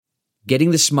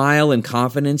Getting the smile and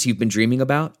confidence you've been dreaming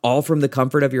about, all from the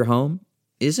comfort of your home,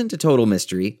 isn't a total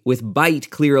mystery with Byte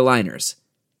clear aligners.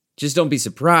 Just don't be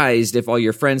surprised if all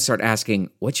your friends start asking,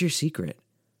 "What's your secret?"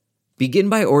 Begin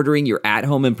by ordering your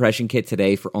at-home impression kit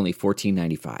today for only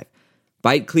 $14.95.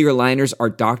 Byte clear aligners are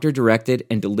doctor-directed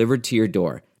and delivered to your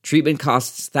door. Treatment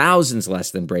costs thousands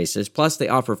less than braces, plus they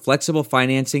offer flexible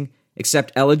financing,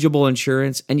 accept eligible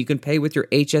insurance, and you can pay with your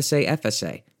HSA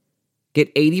FSA.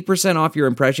 Get 80% off your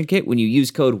impression kit when you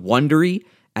use code WONDERY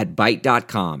at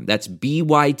Byte.com. That's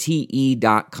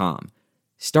BYTE.com.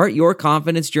 Start your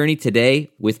confidence journey today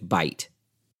with Byte.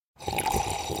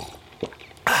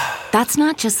 That's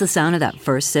not just the sound of that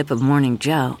first sip of Morning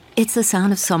Joe. It's the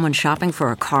sound of someone shopping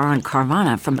for a car on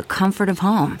Carvana from the comfort of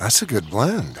home. That's a good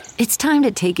blend. It's time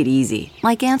to take it easy,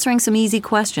 like answering some easy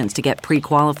questions to get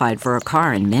pre-qualified for a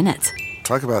car in minutes.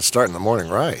 Talk about starting the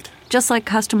morning right. Just like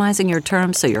customizing your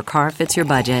terms so your car fits your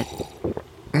budget.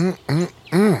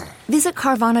 Visit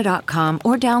Carvana.com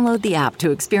or download the app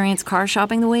to experience car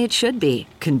shopping the way it should be.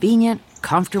 Convenient,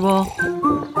 comfortable.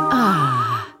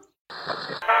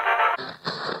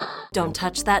 Don't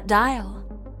touch that dial.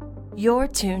 You're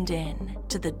tuned in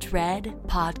to the Dread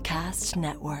Podcast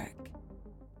Network.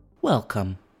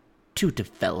 Welcome to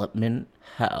Development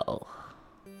Hell.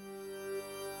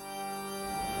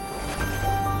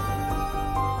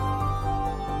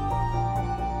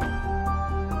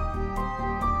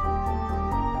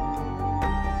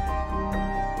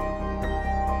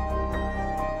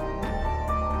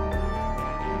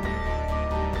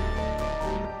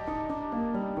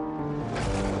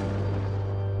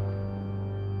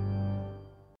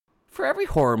 For every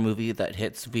horror movie that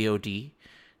hits VOD,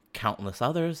 countless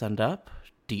others end up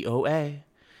DOA.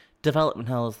 Development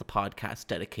Hell is the podcast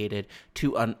dedicated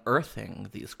to unearthing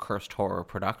these cursed horror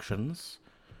productions.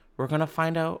 We're going to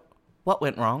find out what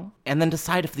went wrong, and then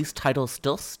decide if these titles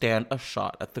still stand a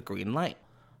shot at the green light.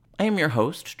 I am your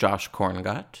host, Josh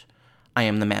Korngut. I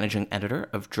am the managing editor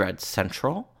of Dread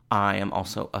Central. I am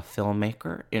also a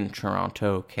filmmaker in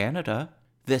Toronto, Canada.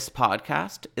 This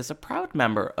podcast is a proud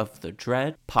member of the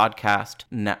Dread Podcast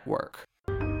Network.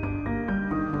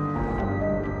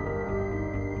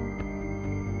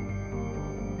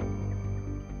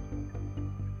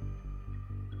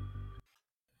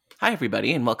 Hi,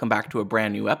 everybody, and welcome back to a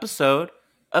brand new episode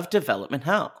of Development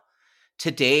Hell.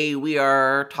 Today, we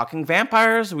are talking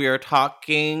vampires, we are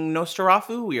talking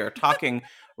Nosferatu, we are talking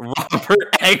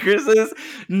Robert Eggers'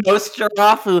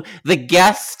 Nosferatu. The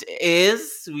guest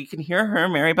is, we can hear her,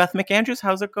 Mary Beth McAndrews.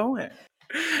 How's it going?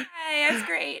 Hi, that's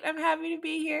great. I'm happy to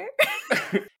be here.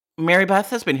 Mary Beth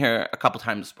has been here a couple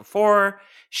times before.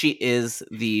 She is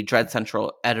the Dread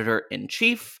Central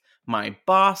editor-in-chief, my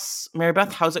boss. Mary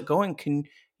Beth, how's it going? Can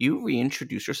you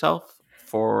reintroduce yourself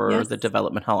for the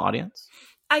Development Hell audience?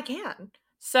 I can.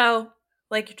 So,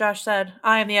 like Josh said,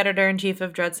 I am the editor-in-chief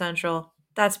of Dread Central.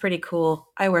 That's pretty cool.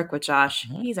 I work with Josh.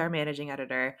 Mm-hmm. He's our managing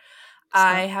editor.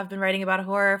 I have been writing about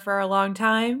horror for a long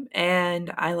time,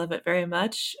 and I love it very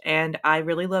much. And I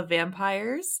really love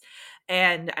vampires.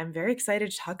 And I'm very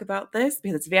excited to talk about this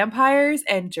because it's vampires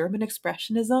and German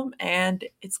Expressionism, and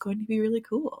it's going to be really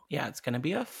cool. Yeah, it's going to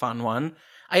be a fun one.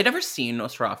 I had never seen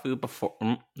Nosferatu before.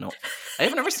 I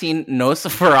have never seen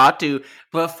Nosferatu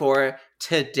before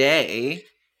today.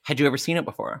 Had you ever seen it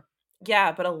before?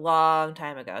 Yeah, but a long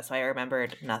time ago, so I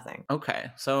remembered nothing. Okay,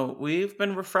 so we've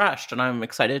been refreshed, and I'm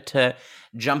excited to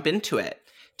jump into it.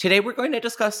 Today, we're going to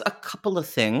discuss a couple of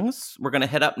things. We're going to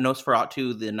hit up Nosferatu,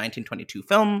 the 1922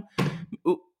 film.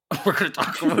 Ooh, we're going to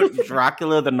talk about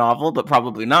Dracula, the novel, but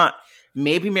probably not.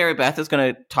 Maybe Mary Beth is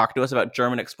going to talk to us about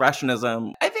German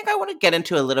Expressionism. I think I want to get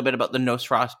into a little bit about the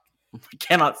Nosferatu. I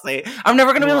cannot say. I'm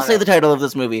never going to be able to say the title of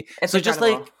this movie. It's so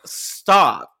incredible. Just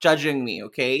stop judging me,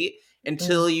 okay?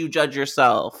 Until you judge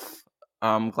yourself.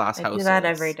 Glass House. I do that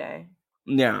every day.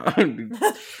 Yeah.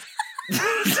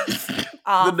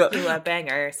 Off to a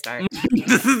banger start.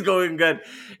 This is going good.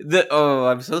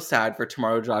 I'm so sad for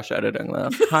tomorrow Josh editing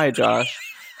this. Hi, Josh.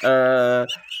 The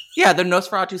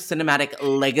Nosferatu cinematic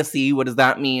legacy. What does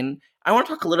that mean? I want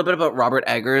to talk a little bit about Robert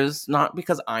Eggers, not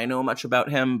because I know much about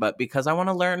him, but because I want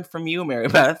to learn from you, Mary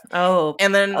Beth.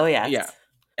 Yes. Yeah.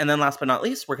 And then last but not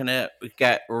least, we're going to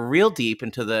get real deep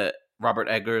into the Robert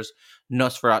Eggers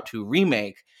Nosferatu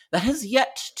remake that has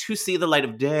yet to see the light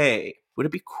of day. Would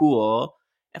it be cool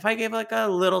if I gave a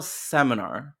little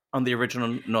seminar on the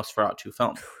original Nosferatu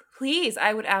film? Please,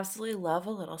 I would absolutely love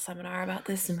a little seminar about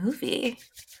this movie.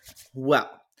 Well,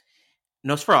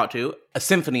 Nosferatu, A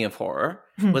Symphony of Horror,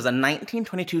 was a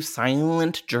 1922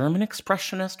 silent German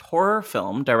expressionist horror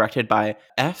film directed by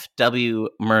F.W.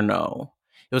 Murnau.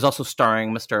 It was also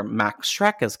starring Mr. Max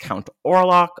Schreck as Count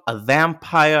Orlok, a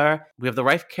vampire. We have the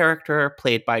wife character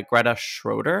played by Greta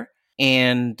Schroeder,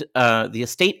 and the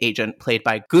estate agent played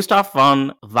by Gustav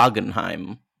von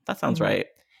Wagenheim. That sounds right.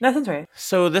 That sounds right.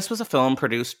 So this was a film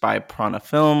produced by Prana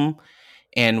Film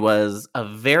and was a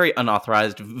very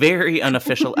unauthorized, very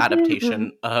unofficial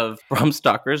adaptation of Bram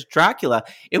Stoker's Dracula.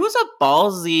 It was a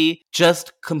ballsy,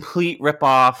 just complete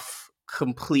ripoff,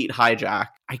 complete hijack.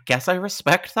 I guess I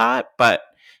respect that, but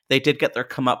they did get their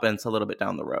comeuppance a little bit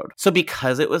down the road. So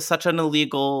because it was such an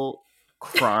illegal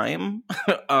crime,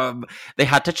 they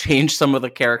had to change some of the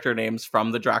character names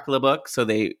from the Dracula book. So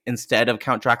they, instead of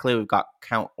Count Dracula, we've got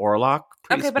Count Orlok.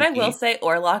 Okay, but I will say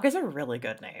Orlok is a really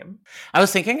good name. I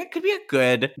was thinking it could be a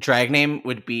good drag name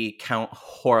would be Count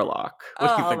Horlock.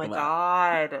 What do you think of that?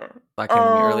 God. That came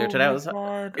to me earlier today. I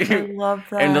love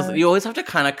that. And you always have to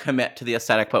kind of commit to the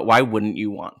aesthetic, but why wouldn't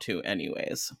you want to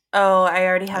anyways? Oh, I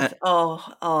already have.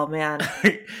 Oh man.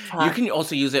 You can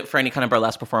also use it for any kind of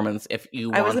burlesque performance if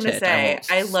you want it. I was going to say,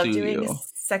 I love doing you.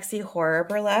 sexy horror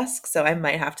burlesque, so I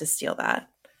might have to steal that.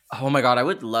 Oh my god, I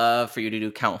would love for you to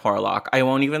do Count Horlock. I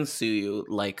won't even sue you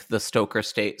like the Stoker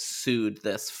Estate sued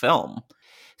this film.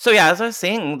 So yeah, as I was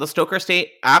saying, the Stoker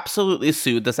Estate absolutely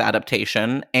sued this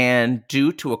adaptation, and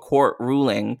due to a court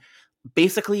ruling,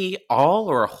 basically all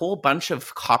or a whole bunch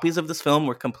of copies of this film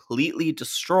were completely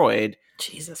destroyed.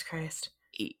 Jesus Christ.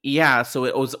 Yeah, so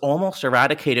it was almost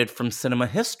eradicated from cinema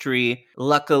history.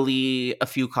 Luckily, a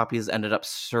few copies ended up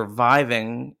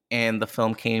surviving, and the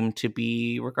film came to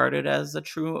be regarded as a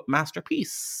true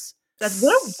masterpiece. That's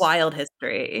what a wild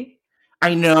history.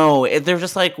 I know. They're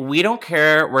just like, we don't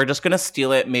care. We're just going to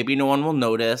steal it. Maybe no one will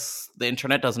notice. The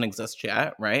internet doesn't exist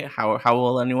yet, right? How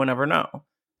will anyone ever know?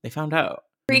 They found out.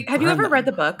 Have you ever read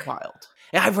the book? Wild.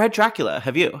 Yeah, I've read Dracula.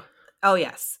 Have you? Oh,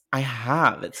 yes. I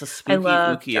have. It's a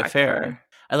spooky affair.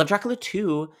 I love Dracula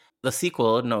 2, the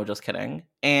sequel. No, just kidding.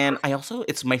 And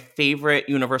it's my favorite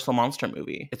Universal monster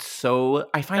movie. It's so,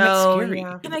 I find it scary.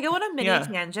 Yeah. Can I go on a mini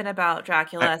tangent about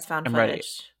Dracula as found footage? Ready.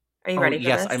 Are you ready for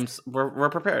this? Yes, we're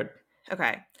prepared.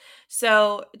 Okay.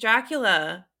 So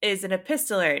Dracula is an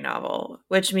epistolary novel,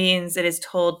 which means it is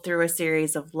told through a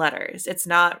series of letters. It's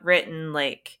not written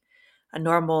like a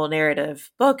normal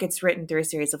narrative book. It's written through a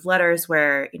series of letters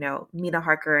where, Mina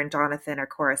Harker and Jonathan are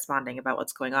corresponding about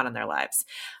what's going on in their lives.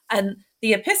 And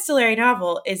the epistolary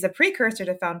novel is a precursor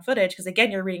to found footage because,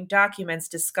 again, you're reading documents,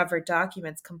 discovered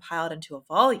documents compiled into a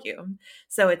volume.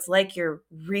 So it's like you're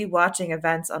rewatching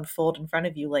events unfold in front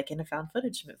of you, like in a found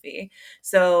footage movie.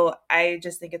 So I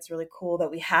just think it's really cool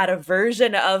that we had a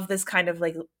version of this kind of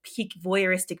like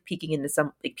voyeuristic peeking into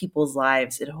some like people's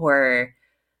lives in horror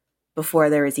before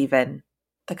there was even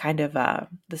the kind of the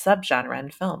subgenre in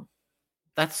film.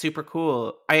 That's super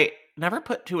cool. I never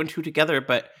put two and two together,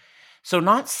 but so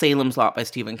not Salem's Lot by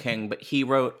Stephen King, but he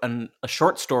wrote a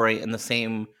short story in the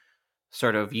same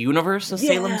sort of universe as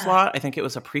Salem's Lot. I think it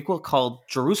was a prequel called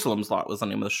Jerusalem's Lot was the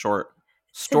name of the short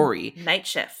story. Night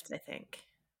Shift, I think.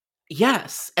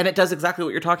 Yes, and it does exactly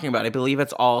what you're talking about. I believe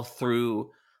it's all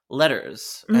through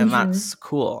letters, and that's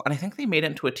cool. And I think they made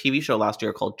it into a TV show last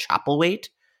year called Chapelwaite.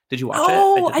 Did you watch it?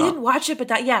 Oh, I didn't watch it,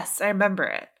 but yes, I remember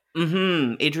it.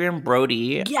 Adrian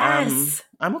Brody. Yes.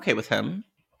 I'm okay with him.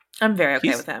 I'm very okay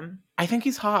with him. I think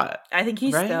he's hot. I think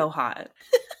he's so hot.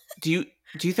 Do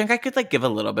you think I could like give a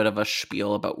little bit of a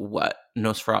spiel about what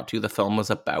Nosferatu the film was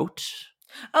about?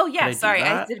 Oh yeah, sorry,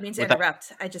 I didn't mean to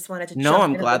interrupt. I just wanted to. No,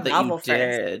 I'm glad that you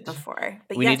did. Before,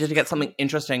 but we needed to get something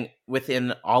interesting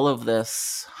within all of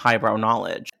this highbrow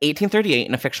knowledge. 1838,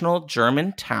 in a fictional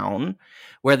German town,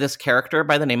 where this character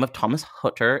by the name of Thomas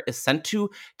Hutter is sent to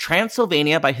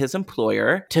Transylvania by his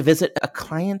employer to visit a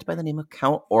client by the name of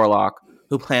Count Orlok,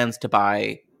 who plans to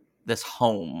buy this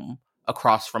home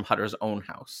across from Hutter's own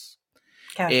house.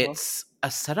 Casual. It's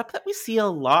a setup that we see a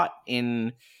lot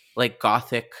in like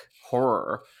Gothic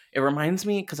horror. It reminds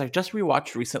me, because I just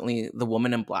rewatched recently The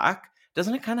Woman in Black.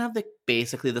 Doesn't it kind of have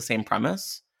basically the same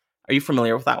premise? Are you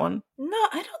familiar with that one? No,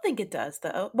 I don't think it does,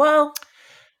 though. Well,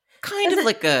 kind of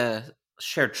like a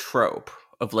shared trope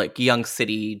of like young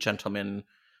city gentlemen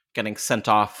getting sent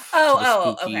off to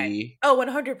the spooky... okay. Oh,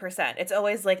 100%. It's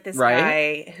always like this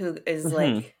guy who is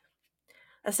like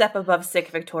a step above sick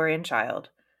Victorian child.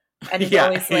 And he's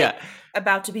always like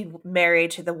about to be married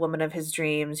to the woman of his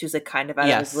dreams who's like kind of out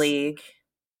of his league.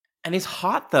 And he's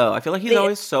hot though. I feel like he's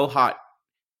always so hot.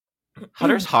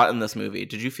 Hutter's hot in this movie.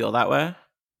 Did you feel that way?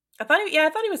 I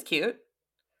thought he was cute.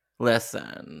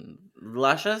 Listen,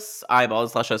 luscious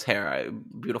eyeballs, luscious hair,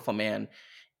 beautiful man.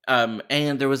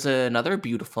 And there was another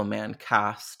beautiful man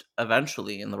cast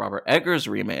eventually in the Robert Eggers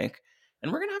remake.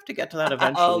 And we're going to have to get to that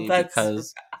eventually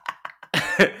because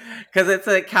Because it's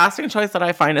a casting choice that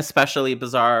I find especially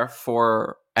bizarre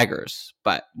for Eggers.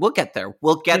 But we'll get there.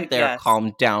 We'll get there. Yes.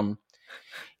 Calm down.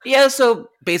 Yeah, so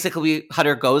basically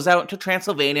Hutter goes out to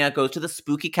Transylvania, goes to the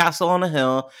spooky castle on a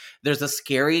hill. There's a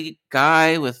scary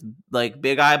guy with like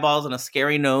big eyeballs and a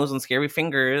scary nose and scary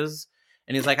fingers.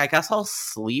 And he's like, I guess I'll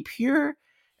sleep here.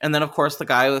 And then, of course, the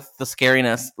guy with the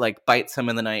scariness like bites him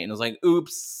in the night and is like,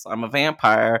 oops, I'm a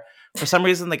vampire. For some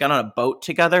reason, they get on a boat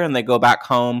together and they go back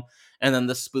home. And then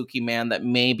the spooky man that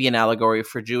may be an allegory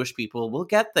for Jewish people, we'll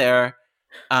get there,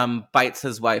 bites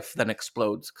his wife, then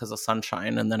explodes because of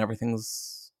sunshine. And then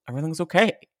everything's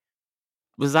okay.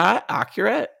 Was that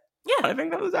accurate? Yeah. I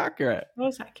think that was accurate. That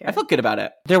was accurate. I felt good about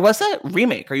it. There was a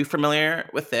remake. Are you familiar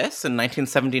with this in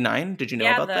 1979? Did you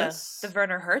know about this? The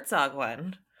Werner Herzog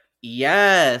one.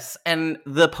 Yes. And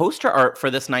the poster art for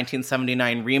this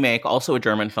 1979 remake, also a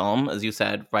German film, as you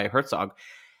said, by Herzog,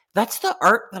 that's the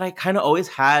art that I kind of always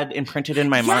had imprinted in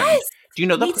my mind. Do you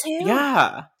know me too.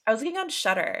 Yeah. I was looking on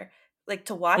Shudder, like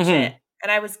to watch it,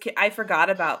 and I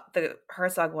forgot about the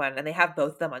Herzog one, and they have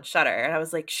both of them on Shudder, and I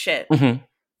was like, shit.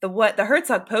 The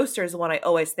Herzog poster is the one I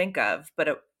always think of, but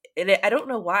I don't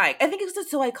know why. I think it's just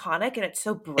so iconic and it's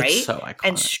so bright It's so iconic.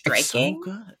 and striking. It's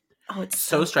so good. Oh, it's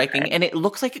so striking, good. and it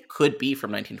looks like it could be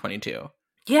from 1922.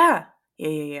 Yeah.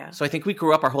 So I think we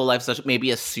grew up our whole lives maybe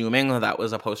assuming that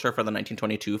was a poster for the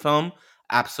 1922 film.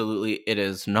 Absolutely, it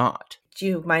is not. Do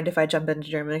you mind if I jump into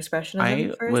German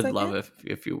Expressionism for a would second? love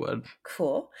if you would.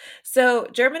 Cool. So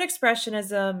German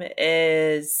Expressionism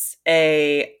is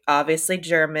a obviously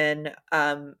German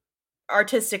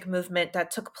artistic movement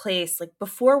that took place like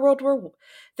before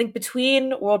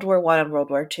between World War I and World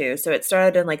War II. So it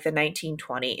started in like the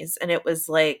 1920s, and it was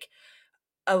like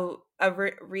a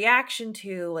reaction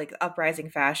to like uprising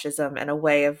fascism and a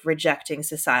way of rejecting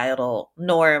societal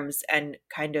norms and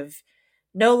kind of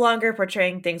no longer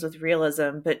portraying things with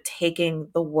realism, but taking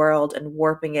the world and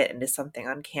warping it into something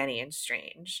uncanny and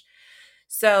strange.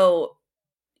 So,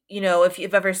 if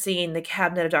you've ever seen The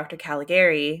Cabinet of Dr.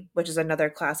 Caligari, which is another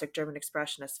classic German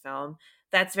expressionist film,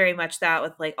 that's very much that,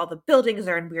 with like all the buildings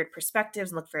are in weird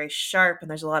perspectives and look very sharp, and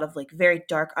there's a lot of like very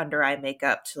dark under eye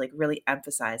makeup to like really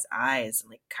emphasize eyes and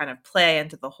like kind of play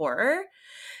into the horror.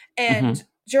 And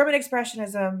German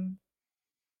expressionism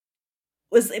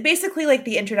was basically like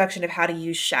the introduction of how to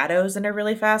use shadows in a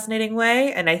really fascinating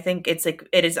way. And I think it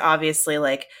is obviously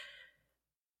like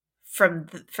from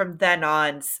then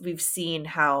on, we've seen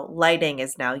how lighting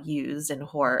is now used in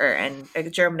horror, and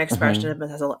German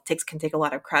expressionism can take a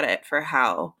lot of credit for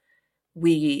how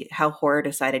horror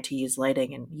decided to use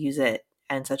lighting and use it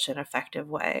in such an effective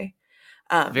way.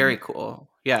 Very cool.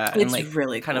 Yeah. It's and like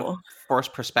really kind cool. of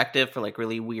forced perspective for like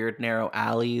really weird narrow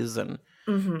alleys and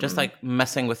just like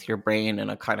messing with your brain in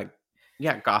a kind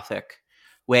of gothic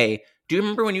way. Do you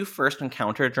remember when you first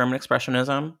encountered German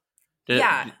expressionism?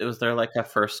 Was there like a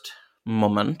first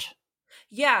moment?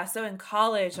 Yeah, so in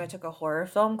college I took a horror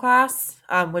film class,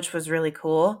 which was really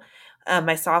cool.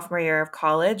 My sophomore year of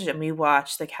college, and we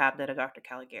watched The Cabinet of Dr.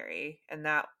 Caligari, and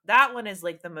that one is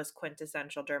like the most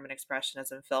quintessential German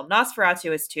expressionism film.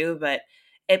 Nosferatu is too, but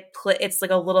it's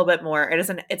like a little bit more.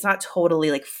 It's not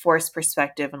totally like forced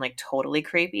perspective and like totally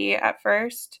creepy at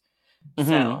first.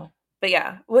 So, but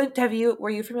yeah, were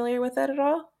you familiar with it at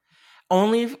all?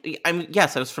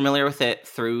 Yes, I was familiar with it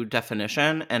through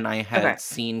definition, and I had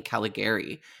seen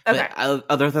Caligari. But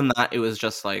other than that, it was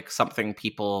just like something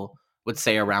people would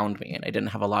say around me, and I didn't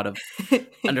have a lot of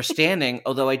understanding.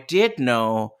 Although I did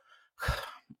know,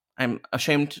 I'm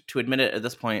ashamed to admit it at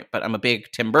this point, but I'm a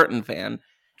big Tim Burton fan,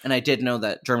 and I did know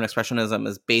that German expressionism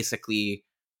is basically,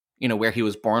 where he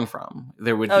was born from.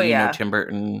 There would be no Tim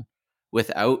Burton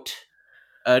without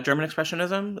German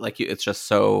expressionism. Like it's just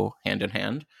so hand in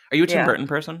hand. Are you a Tim Burton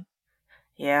person?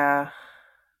 Yeah,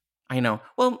 I know.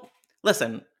 Well,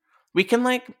 listen,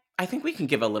 I think we can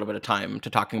give a little bit of time to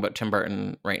talking about Tim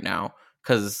Burton right now,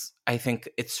 because I think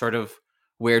it's sort of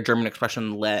where German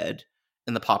expression led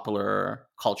in the popular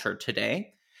culture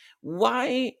today.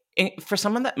 Why, for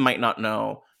someone that might not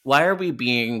know, why are we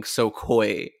being so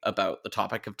coy about the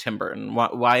topic of Tim Burton?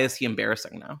 Why is he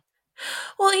embarrassing now?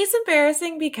 Well, he's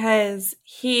embarrassing because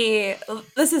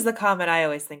this is the comment I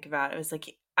always think about. It was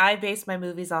like, I base my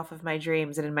movies off of my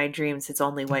dreams, and in my dreams it's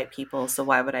only white people, so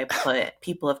why would I put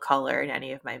people of color in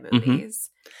any of my movies?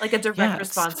 Like a direct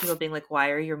response to people being like, why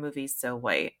are your movies so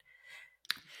white?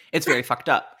 It's very fucked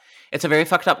up. It's a very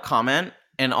fucked up comment,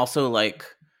 and also like,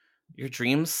 your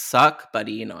dreams suck,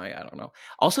 buddy. I don't know.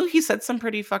 Also, he said some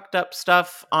pretty fucked up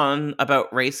stuff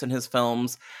about race in his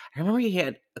films. I remember he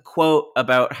had a quote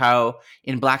about how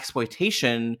in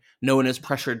blaxploitation, no one is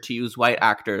pressured to use white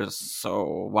actors,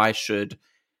 so why should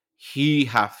he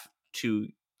have to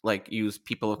like use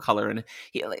people of color, and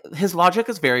his logic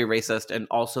is very racist and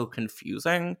also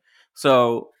confusing.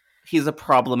 So he's a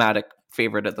problematic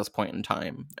favorite at this point in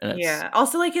time. And yeah.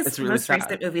 Also, like his really most sad.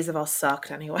 recent movies have all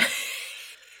sucked anyway.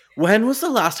 When was the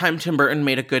last time Tim Burton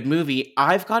made a good movie?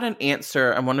 I've got an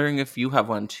answer. I'm wondering if you have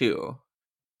one too.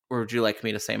 Or would you like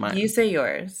me to say mine? You say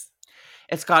yours.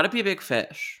 It's got to be Big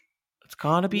Fish. It's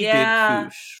got to be Big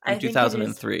Fish from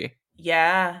 2003.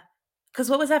 Yeah. Because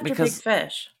what was after Big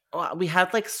Fish? Well, we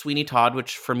had like Sweeney Todd,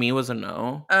 which for me was a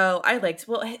no. Oh, I liked.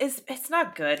 Well, it's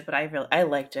not good, but I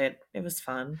liked it. It was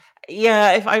fun.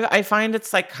 Yeah, if I find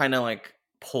it's like kind of like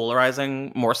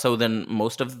polarizing more so than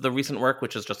most of the recent work,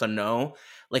 which is just a no.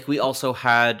 Like we also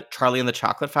had Charlie and the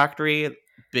Chocolate Factory,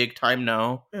 big time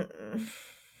no.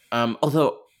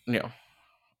 Although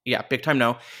yeah, big time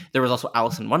no. There was also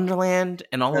Alice in Wonderland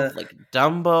and all of like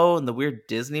Dumbo and the weird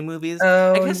Disney movies.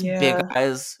 Oh, I guess Big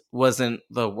Eyes wasn't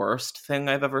the worst thing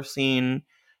I've ever seen.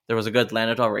 There was a good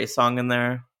Lana Del Rey song in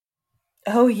there.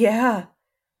 Oh yeah.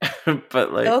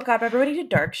 But like, oh god, remember when he did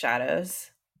Dark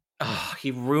Shadows? Oh, he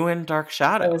ruined Dark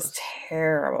Shadows. It was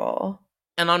terrible.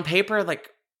 And on paper, like,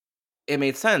 it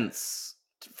made sense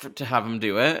to have him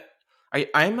do it.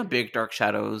 I'm a big Dark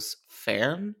Shadows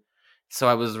fan, so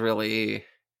I was really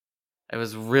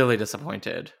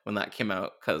disappointed when that came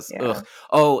out because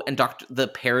oh, and the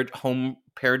Peregrine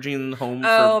Home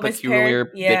for Peculiar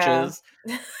Bitches.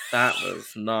 That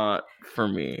was not for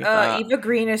me. Eva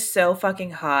Green is so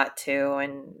fucking hot too,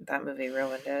 and that movie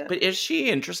ruined it. But is she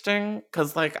interesting?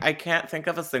 Because like I can't think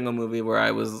of a single movie where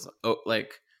I was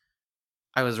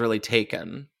really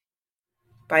taken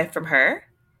from her.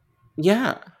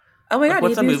 Yeah. Oh my god!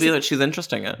 What's a movie that she's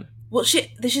interesting in? Well,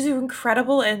 she's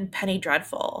incredible in Penny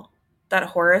Dreadful, that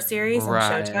horror series on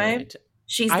Showtime.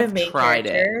 She's the main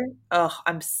character. Oh,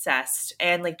 I'm obsessed.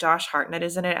 And like Josh Hartnett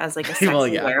is in it as like a sexy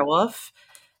werewolf.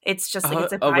 It's just like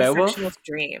it's a bisexual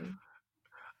dream.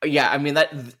 Yeah, I mean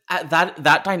that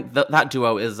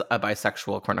duo is a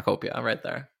bisexual cornucopia right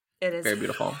there. It is very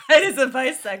beautiful. It is a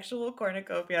bisexual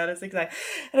cornucopia. That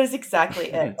is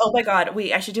exactly it. Oh my god,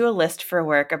 I should do a list for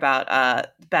work about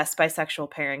best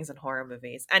bisexual pairings in horror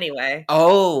movies. Anyway.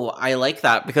 Oh, I like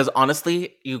that because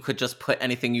honestly, you could just put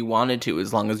anything you wanted to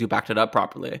as long as you backed it up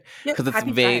properly. Because it's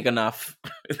vague enough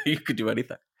that you could do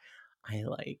anything. I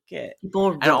like it.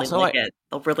 People really like it.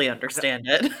 They'll really understand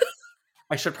it.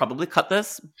 I should probably cut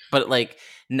this, but like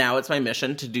now it's my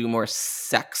mission to do more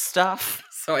sex stuff.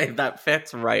 So that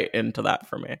fits right into that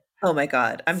for me. Oh my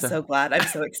god. I'm so glad. I'm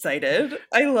so excited.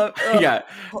 I love Yeah.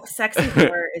 Sexy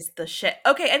horror is the shit.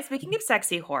 Okay, and speaking of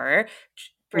sexy horror,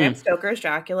 Bram Stoker's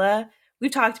Dracula.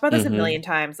 We've talked about this a million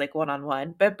times, like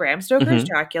one-on-one, but Bram Stoker's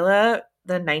Dracula,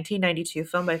 the 1992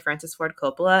 film by Francis Ford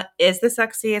Coppola, is the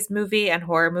sexiest movie and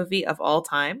horror movie of all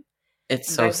time.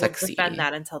 It's so sexy. I will defend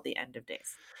that until the end of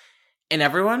days. And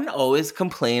everyone always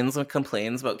complains about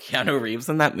Keanu Reeves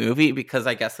in that movie because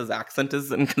I guess his accent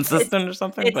is inconsistent or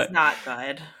something. It's not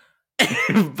good.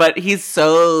 But he's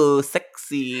so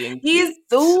sexy. He's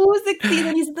so sexy.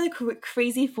 And he's the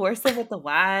crazy foursome with the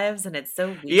wives, and it's so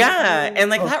weird. Yeah, and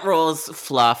like that role is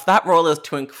fluff. That role is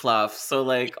twink fluff. So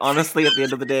like honestly, at the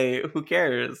end of the day, who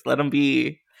cares? Let him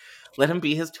be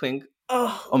his twink.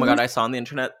 Oh my god, I saw on the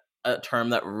internet a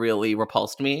term that really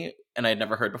repulsed me and I'd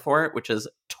never heard before, which is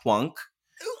twunk,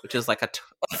 which is like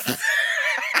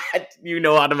you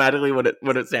know automatically what it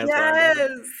stands for.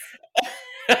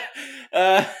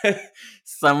 Yes.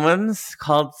 Someone's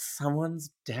called someone's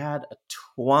dad a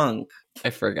twunk. I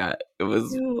forgot. It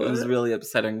was really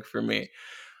upsetting for me.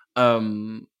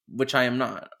 Which I am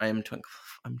not. I am twink.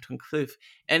 I'm twink floof.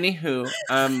 Anywho,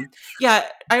 yeah,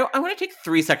 I want to take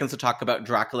 3 seconds to talk about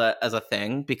Dracula as a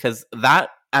thing because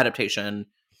that adaptation,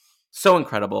 so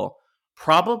incredible.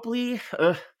 Probably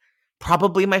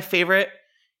my favorite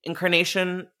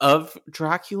incarnation of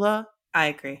Dracula. I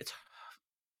agree.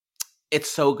 It's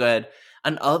so good.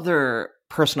 Another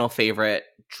personal favorite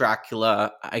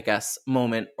Dracula, I guess,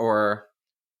 moment or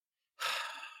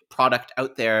product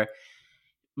out there.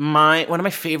 One of my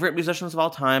favorite musicians of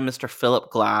all time, Mr. Philip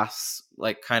Glass,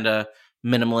 like kind of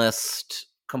minimalist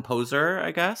composer,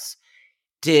 I guess,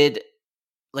 did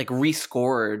like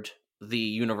rescored the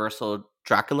Universal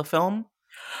Dracula film,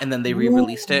 and then they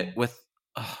re-released it with,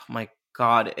 oh my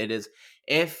god, it is.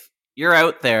 If you're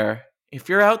out there,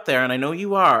 and I know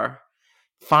you are,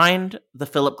 find the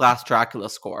Philip Glass Dracula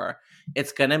score.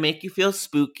 It's gonna make you feel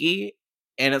spooky,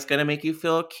 and it's gonna make you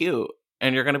feel cute,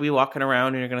 and you're gonna be walking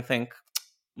around and you're gonna think,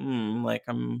 like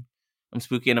I'm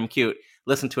spooky and I'm cute.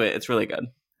 Listen to it; it's really good.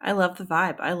 I love the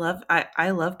vibe. I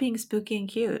love being spooky and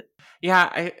cute.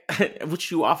 Yeah,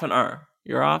 which you often are.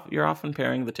 You're often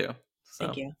pairing the two. So.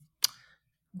 Thank you.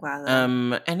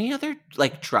 Wow. Any other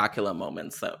like Dracula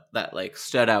moments that like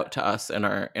stood out to us in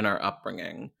our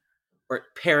upbringing, or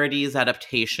parodies,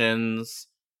 adaptations,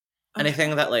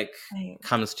 anything that like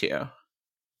comes to you?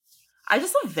 I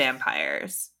just love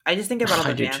vampires. I just think about all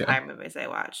I the do too. vampire movies I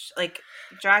watched. Like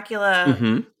Dracula,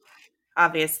 Mm-hmm.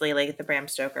 obviously, like the Bram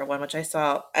Stoker one, which I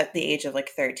saw at the age of like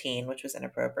 13, which was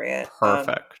inappropriate.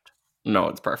 Perfect. No,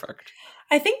 it's perfect.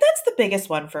 I think that's the biggest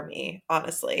one for me,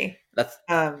 honestly. That's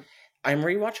Um, I'm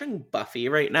rewatching Buffy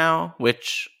right now,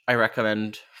 which I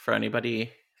recommend for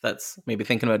anybody that's maybe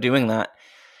thinking about doing that.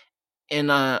 In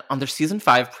on their season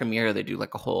 5 premiere, they do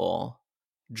like a whole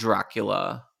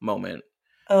Dracula moment.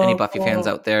 Any Buffy fans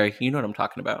out there, you know what I'm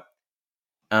talking about.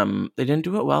 They didn't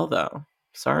do it well though.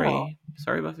 Sorry,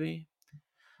 Buffy.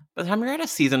 By the time you're at a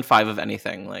season 5 of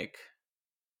anything, like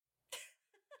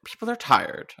people are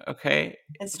tired. Okay,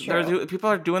 it's true. People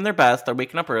are doing their best. They're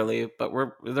waking up early, but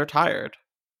they're tired.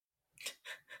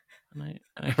 And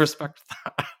I respect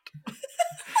that.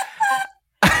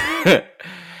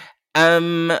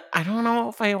 I don't know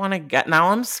if I want to get... Now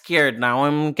I'm scared. Now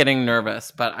I'm getting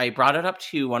nervous. But I brought it up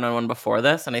to you one-on-one before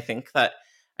this, and I think that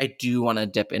I do want to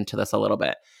dip into this a little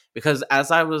bit. Because as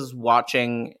I was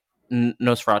watching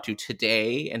Nosferatu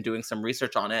today and doing some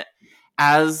research on it,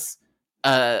 as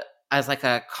like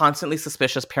a constantly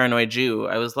suspicious paranoid Jew,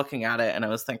 I was looking at it and I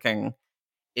was thinking,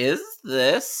 is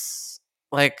this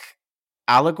like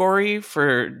allegory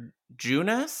for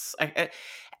Jewness?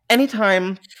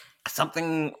 Anytime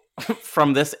something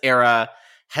from this era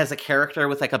has a character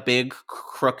with like a big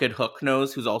crooked hook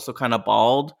nose who's also kind of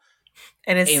bald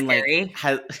and it's scary,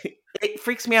 like, it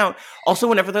freaks me out. Also,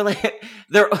 whenever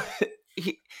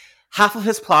half of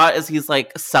his plot is he's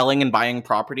like selling and buying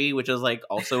property, which is like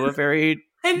also a very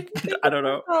I don't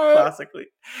know, classically,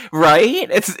 right?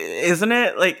 Isn't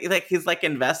it like he's like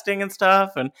investing and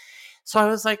stuff? And so I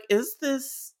was like, is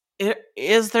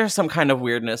there some kind of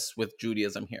weirdness with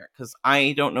Judaism here? Because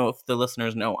I don't know if the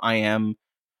listeners know I am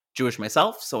Jewish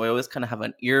myself, so I always kind of have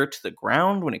an ear to the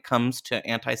ground when it comes to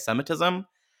anti-Semitism.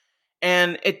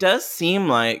 And it does seem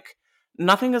like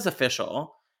nothing is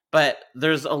official, but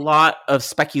there's a lot of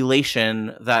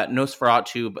speculation that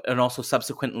Nosferatu, and also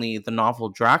subsequently the novel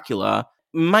Dracula,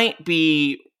 might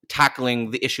be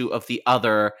tackling the issue of the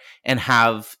other and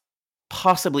have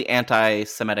possibly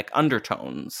anti-Semitic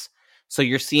undertones. So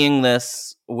you're seeing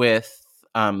this with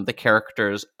the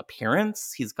character's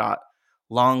appearance. He's got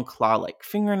long claw-like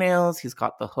fingernails. He's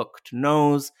got the hooked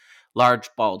nose, large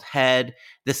bald head.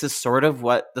 This is sort of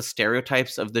what the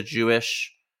stereotypes of the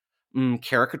Jewish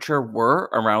caricature were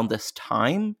around this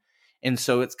time. And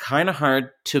so it's kind of hard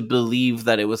to believe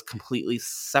that it was completely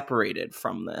separated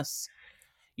from this.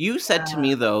 You said to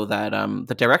me, though, that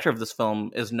the director of this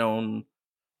film is known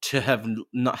to have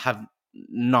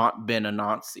not been a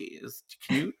Nazi.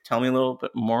 Can you tell me a little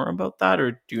bit more about that,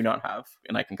 or do you not have?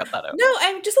 And I can cut that out. No,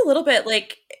 I'm just a little bit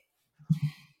like...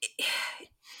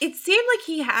 It seemed like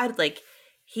he had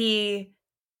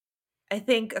I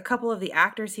think a couple of the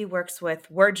actors he works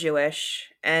with were Jewish,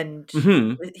 and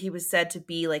he was said to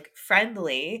be like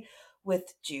friendly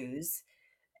with Jews,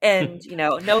 and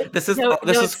no, this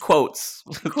is quotes,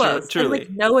 truly, and, like,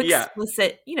 no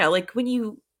explicit, like when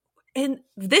you... And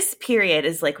this period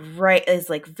is like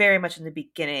very much in the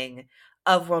beginning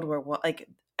of World War One,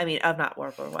 of not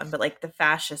World War One, but like the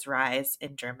fascist rise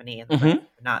in Germany and the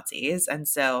Nazis, and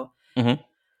so.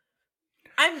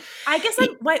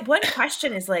 My one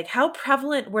question is like, how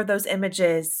prevalent were those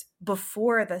images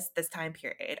before this time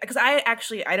period? Because I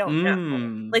don't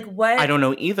know. Like what? I don't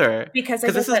know either. Because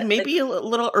this is maybe a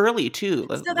little early too.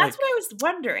 So that's what I was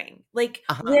wondering. Like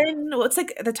what's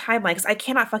like the timeline? Because I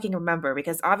cannot fucking remember.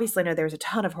 Because obviously I know there was a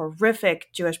ton of horrific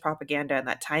Jewish propaganda in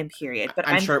that time period. But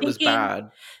I'm sure it was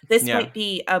bad. This might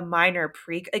be a minor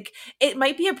it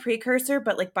might be a precursor,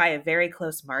 but like by a very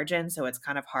close margin. So it's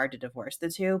kind of hard to divorce the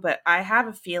two. But I have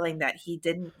a feeling that he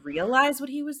didn't realize what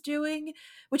he was doing,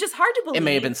 which is hard to believe. It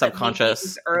may have been subconscious.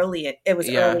 It was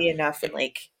early enough, and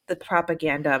like the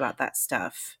propaganda about that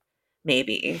stuff,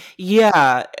 maybe.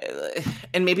 Yeah,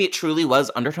 and maybe it truly was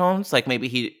undertones. Like maybe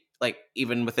he, like,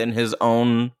 even within his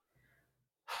own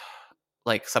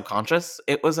like subconscious,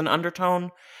 it was an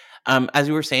undertone. As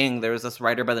you were saying, there was this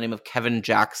writer by the name of Kevin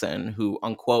Jackson who,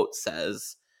 unquote,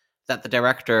 says that the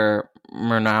director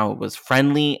Murnau was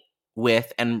friendly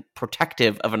with and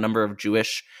protective of a number of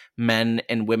Jewish men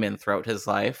and women throughout his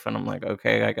life. And I'm like,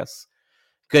 okay, I guess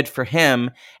good for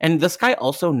him. And this guy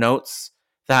also notes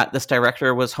that this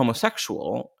director was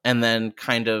homosexual, and then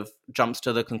kind of jumps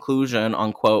to the conclusion,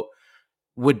 unquote,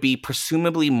 would be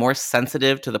presumably more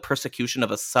sensitive to the persecution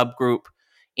of a subgroup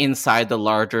inside the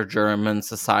larger German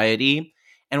society.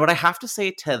 And what I have to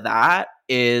say to that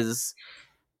is,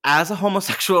 as a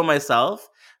homosexual myself,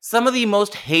 some of the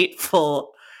most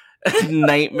hateful,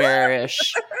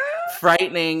 nightmarish,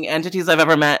 frightening entities I've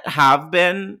ever met have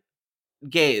been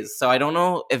gays. So I don't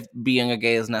know if being a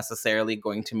gay is necessarily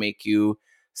going to make you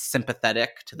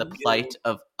sympathetic to the plight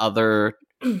of other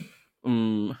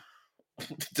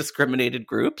discriminated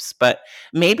groups, but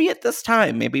maybe at this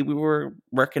time, maybe we were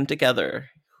working together.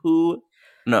 Who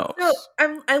knows? So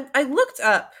I looked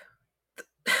up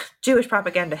Jewish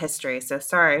propaganda history. So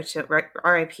sorry to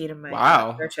RIP to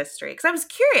my church history, because I was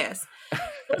curious.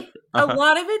 A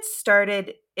lot of it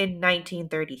started in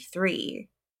 1933.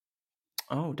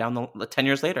 Oh, down the 10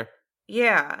 years later.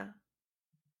 Yeah.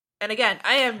 And again,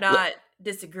 I am not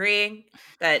disagreeing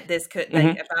that this could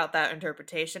about that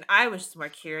interpretation. I was just more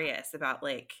curious about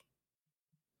like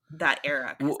that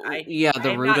era, because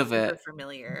the root of it.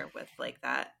 Familiar with like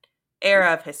that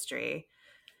era of history.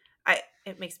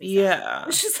 It makes me sad.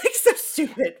 It's just like so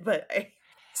stupid, but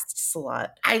it's just a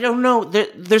lot. I don't know.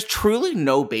 There's truly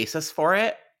no basis for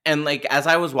it. And like as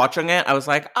I was watching it, I was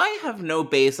like, I have no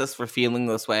basis for feeling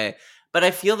this way, but I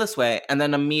feel this way. And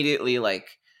then immediately, like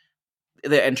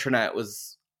the internet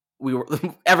was,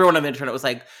 everyone on the internet was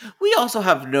like, we also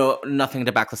have nothing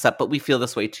to back this up, but we feel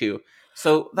this way too.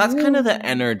 So that's kind of the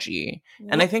energy,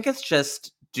 and I think it's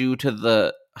just due to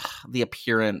the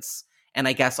appearance. And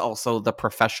I guess also the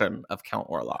profession of Count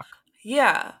Orlok.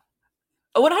 Yeah,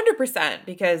 100%.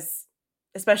 Because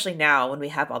especially now when we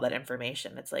have all that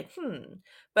information, it's like,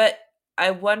 But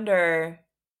I wonder.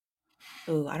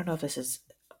 Ooh, I don't know if this is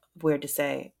weird to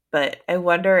say, but I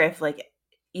wonder if like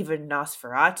even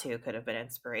Nosferatu could have been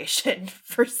inspiration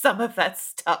for some of that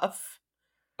stuff.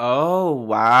 Oh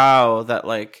wow, that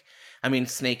like, I mean,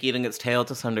 snake eating its tail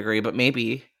to some degree, but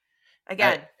maybe.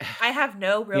 Again, I have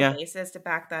no real basis to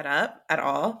back that up at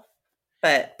all.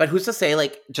 But who's to say,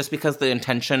 like, just because the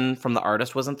intention from the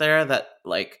artist wasn't there, that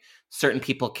like certain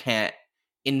people can't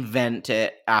invent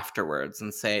it afterwards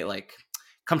and say like,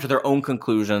 come to their own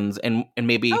conclusions and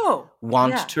maybe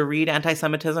want to read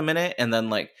anti-Semitism in it, and then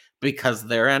like because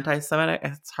they're anti-Semitic,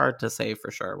 it's hard to say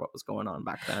for sure what was going on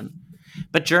back then.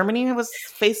 But Germany was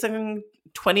facing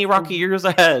 20 rocky years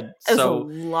ahead, so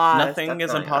nothing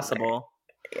is impossible.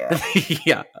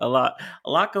 Yeah, a lot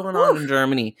going on in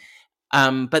Germany.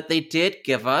 But they did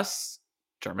give us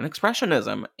German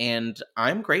Expressionism, and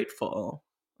I'm grateful.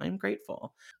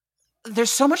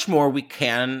 There's so much more we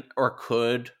can or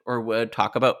could or would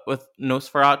talk about with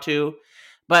Nosferatu,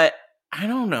 but I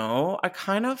don't know. I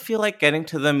kind of feel like getting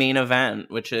to the main event,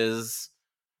 which is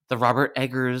the Robert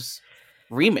Eggers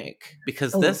remake,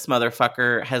 because this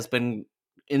motherfucker has been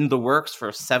in the works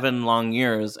for 7 long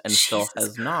years and still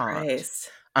has not.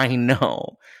 I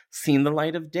know. Seen the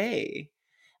light of day.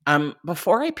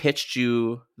 Before I pitched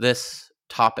you this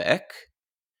topic,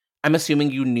 I'm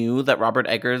assuming you knew that Robert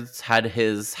Eggers had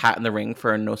his hat in the ring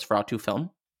for a Nosferatu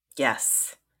film?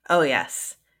 Yes. Oh,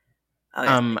 yes.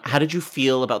 How did you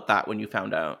feel about that when you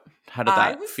found out? How did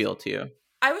that feel to you?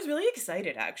 I was really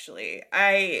excited, actually.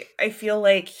 I feel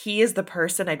like he is the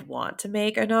person I'd want to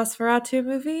make a Nosferatu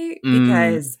movie,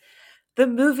 because the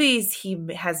movies he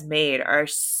has made are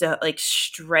so like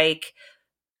strike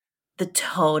the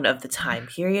tone of the time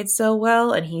period so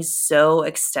well, and he's so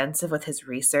extensive with his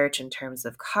research in terms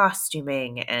of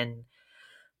costuming and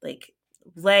like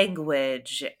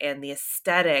language and the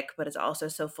aesthetic, but it's also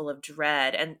so full of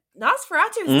dread. And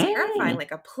Nosferatu is terrifying.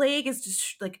 Like a plague is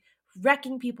just like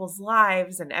wrecking people's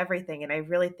lives and everything, and I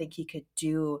really think he could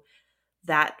do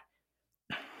that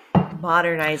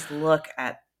modernized look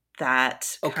at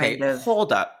that. Okay, kind of...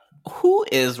 hold up. Who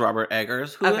is Robert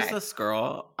Eggers? Who is this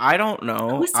girl? I don't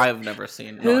know. I've never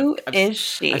seen. Who is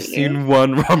she? I've seen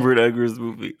one Robert Eggers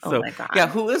movie. So, oh my God. Yeah,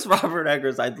 who is Robert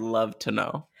Eggers? I'd love to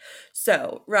know.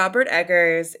 So Robert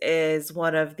Eggers is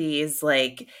one of these,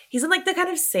 like, he's in like the kind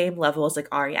of same level as like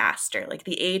Ari Aster, like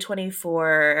the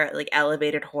A24 like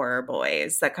elevated horror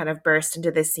boys that kind of burst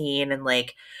into the scene in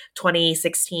like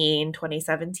 2016,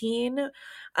 2017.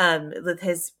 With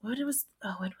his when was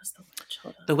The Witch?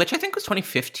 Hold on. The Witch, I think, was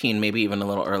 2015, maybe even a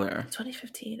little earlier.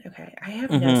 2015. Okay, I have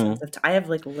no sense of I have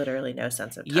like literally no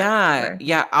sense of time.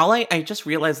 Yeah. I just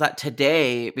realized that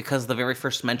today, because the very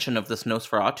first mention of this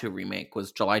Nosferatu remake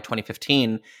was July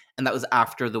 2015, and that was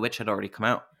after The Witch had already come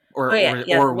out, or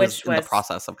was in the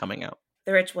process of coming out.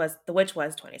 The Witch was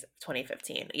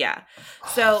 2015. Yeah,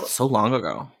 so long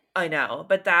ago. I know,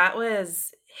 but that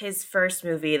was his first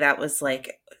movie that was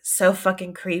like so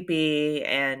fucking creepy,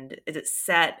 and it's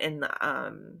set in the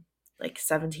like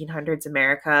 1700s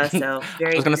America, so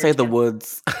very I was gonna say the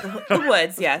woods. The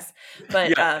woods, yes,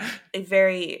 but a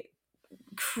very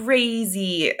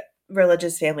crazy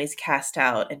religious families cast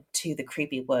out into the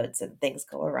creepy woods and things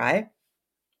go awry.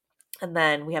 And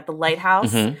then we have the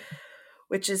lighthouse,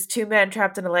 which is two men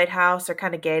trapped in a lighthouse are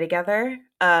kind of gay together.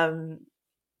 A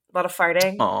lot of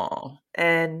farting. Aww.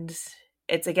 And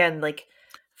it's again like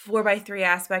 4:3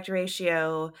 aspect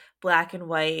ratio, black and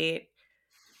white,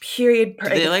 period. Do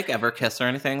they like ever kiss or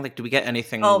anything? Like, do we get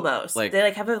anything? Almost. Like, they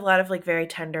like have a lot of like very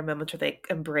tender moments where they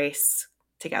embrace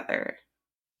together.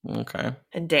 Okay.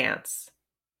 And dance.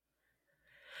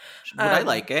 Would I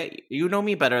like it? You know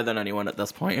me better than anyone at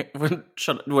this point.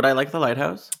 Would I like the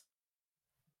lighthouse?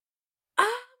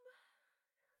 I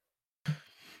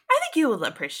think you would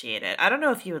appreciate it. I don't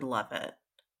know if you would love it.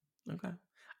 Okay.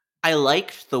 I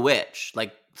liked The Witch.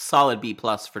 Like, solid B+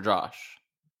 for Josh.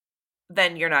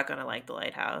 Then you're not going to like the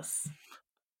lighthouse.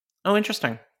 Oh,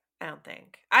 interesting. I don't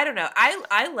think. I don't know.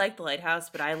 I like the lighthouse,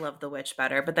 but I love The Witch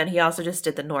better. But then he also just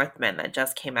did The Northman that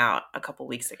just came out a couple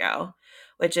weeks ago,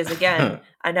 which is, again,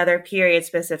 another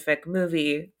period-specific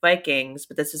movie, Vikings,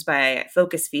 but this is by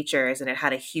Focus Features, and it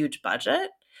had a huge budget,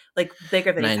 like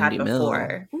bigger than he's had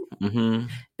before. Mm-hmm.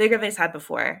 Bigger than he's had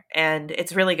before. And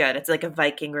it's really good. It's like a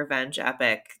Viking revenge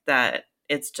epic that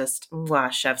it's just,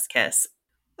 mwah, chef's kiss.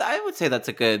 I would say that's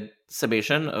a good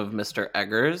summation of Mr.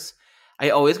 Eggers. I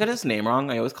always get his name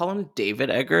wrong. I always call him David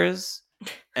Eggers.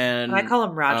 And I call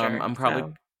him Roger. I'm probably...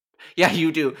 So. Yeah,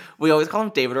 you do. We always call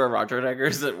him David or Roger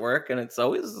Eggers at work, and it's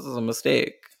always a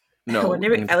mistake. No.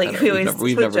 We always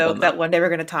joke that one day we're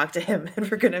going to talk to him and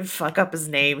we're going to fuck up his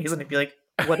name. He's going to be like,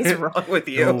 what is wrong with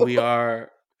you? No, we are.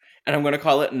 And I'm going to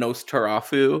call it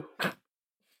Nosferatu.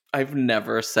 I've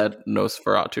never said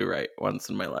Nosferatu right once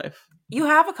in my life. You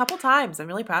have a couple times. I'm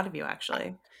really proud of you,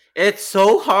 actually. It's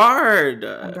so hard.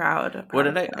 I'm proud. What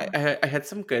did I had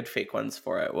some good fake ones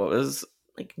for it. What was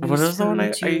like? What was the one I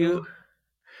used?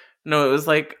 No, it was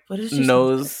like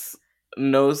nose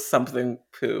something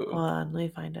poo. Hold on, let me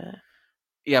find it.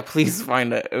 Yeah, please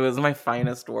find it. It was my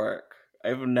finest work.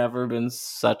 I've never been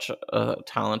such a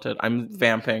talented. I'm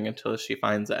vamping until she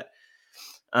finds it.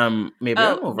 Maybe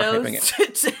I'm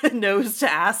overhyping it. Nose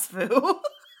to ass foo.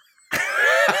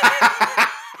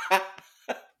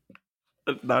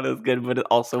 It's not as good, but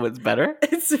it's better.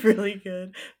 It's really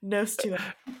good. Nose to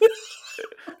ass.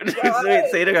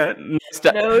 Wait, say it again.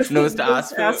 Nose to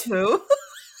ass foo.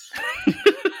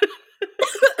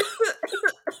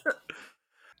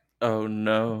 Oh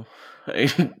no.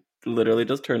 I literally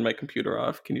just turned my computer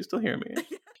off. Can you still hear me?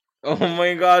 Oh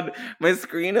my god, my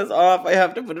screen is off. I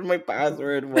have to put in my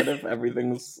password. What if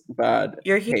everything's bad?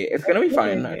 You're here. Hey, it's gonna be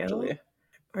fine, actually.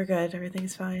 We're good.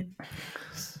 Everything's fine.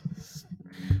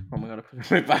 Oh my god, I put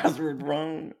my password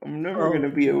wrong. I'm never gonna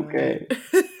be okay.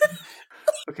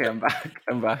 Okay, I'm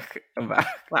back.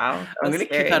 Wow. I'm gonna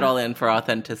keep that all in for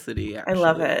authenticity, actually. I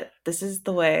love it. This is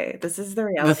the way. This is the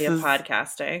reality of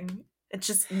podcasting. It's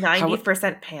just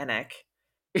 90% panic.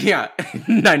 Yeah,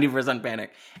 90%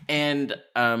 panic. And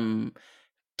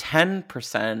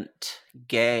 10%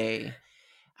 gay.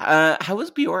 How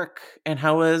was Bjork and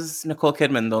how was Nicole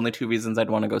Kidman? The only two reasons I'd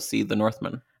want to go see The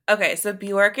Northman. Okay, so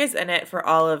Bjork is in it for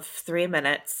all of 3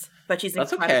 minutes, but she's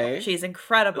incredible. Okay. She's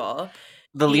incredible.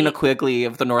 The Lena Quigley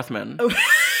of The Northman. Oh.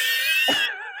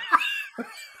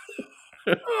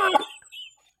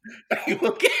 Are you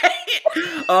okay?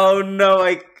 Oh no,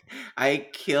 I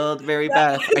killed Mary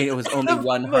Beth. I was only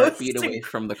one heartbeat away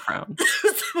from the crown.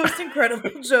 It's the most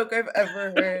incredible joke I've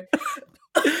ever heard.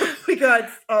 Oh my god!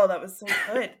 Oh, that was so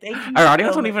good. Thank you. Our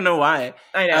audience don't even know why.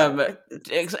 I know.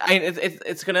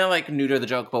 It's gonna like neuter the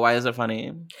joke, but why is it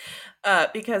funny?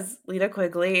 Because Lena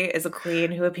Quigley is a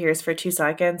queen who appears for 2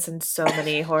 seconds in so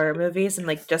many horror movies and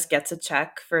like just gets a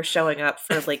check for showing up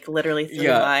for like literally 3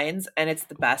 lines, and it's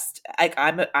the best.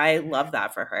 I love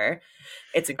that for her.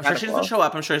 It's incredible. I'm sure she doesn't show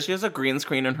up. I'm sure she has a green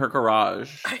screen in her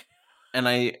garage, and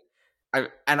I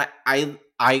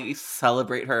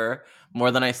celebrate her more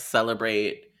than I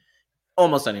celebrate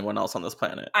almost anyone else on this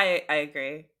planet. I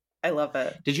agree. I love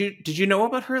it. Did you know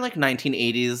about her like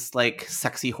 1980s like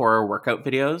sexy horror workout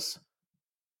videos?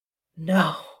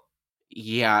 No.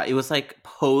 Yeah, it was like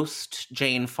post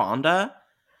Jane Fonda,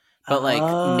 but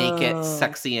like make it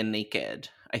sexy and naked,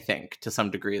 I think, to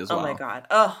some degree as well. Oh my god.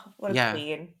 Oh, what a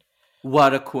queen.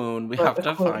 What a queen. We have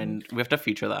to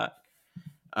feature that.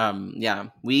 Yeah.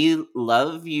 We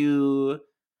love you.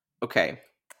 Okay.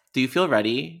 Do you feel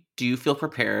ready? Do you feel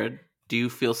prepared? Do you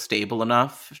feel stable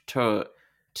enough to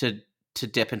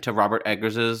dip into Robert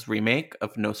Eggers' remake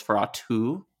of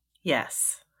Nosferatu?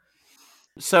 Yes.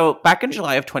 So back in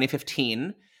July of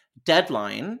 2015,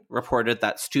 Deadline reported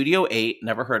that Studio 8,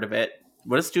 never heard of it.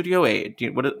 What is Studio 8? Do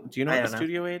you know what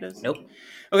Studio 8 is? Nope.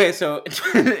 Okay, so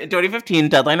in 2015,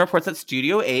 Deadline reports that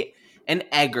Studio 8 and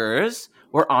Eggers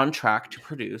were on track to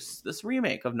produce this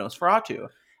remake of Nosferatu.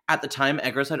 At the time,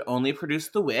 Eggers had only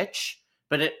produced The Witch,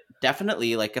 but it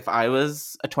definitely, like, if I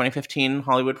was a 2015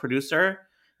 Hollywood producer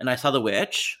and I saw The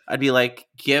Witch, I'd be like,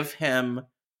 give him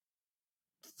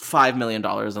 $5 million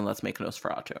and let's make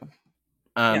Nosferatu.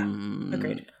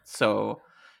 Agreed. So,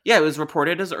 yeah, it was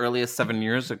reported as early as 7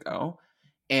 years ago.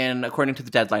 And according to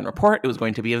the Deadline report, it was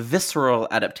going to be a visceral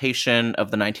adaptation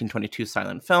of the 1922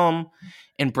 silent film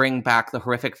and bring back the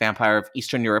horrific vampire of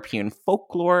Eastern European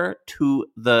folklore to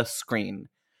the screen.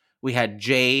 We had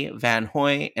Jay Van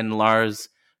Hoy and Lars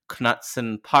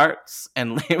Knutsen Parts,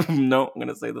 and no, I'm going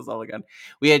to say this all again.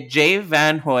 We had Jay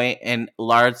Van Hoy and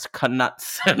Lars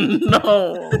Knutsen.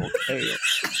 No, okay.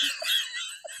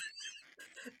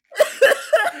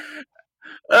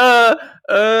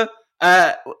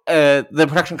 The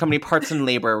production company Parts and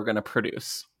Labor were going to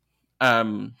produce.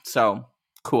 So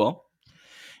cool.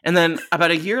 And then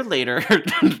about a year later,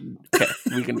 okay,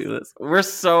 we can do this. We're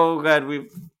so good.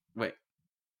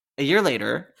 A year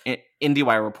later,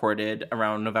 IndieWire reported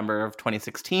around November of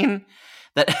 2016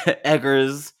 that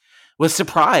Eggers was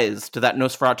surprised that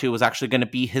Nosferatu was actually going to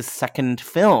be his second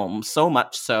film, so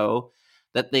much so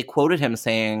that they quoted him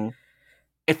saying,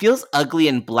 "It feels ugly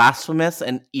and blasphemous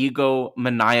and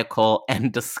egomaniacal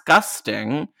and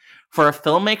disgusting for a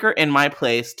filmmaker in my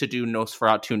place to do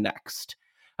Nosferatu next.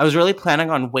 I was really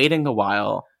planning on waiting a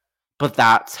while, but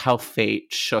that's how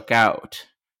fate shook out."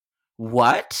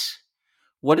 What?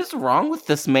 What is wrong with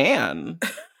this man?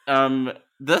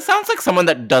 This sounds like someone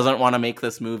that doesn't want to make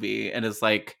this movie and is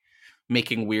like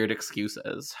making weird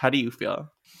excuses. How do you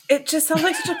feel? It just sounds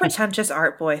like such a pretentious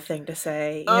art boy thing to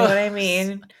say. You know what I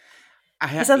mean?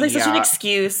 It sounds like such an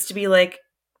excuse to be like,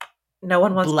 no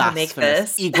one wants to make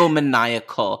this.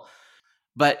 Egomaniacal.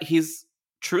 But he's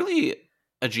truly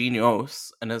a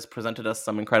genius and has presented us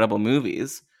some incredible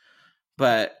movies.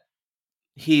 But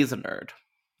he's a nerd.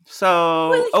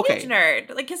 So, well, okay. Huge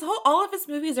nerd. Like all of his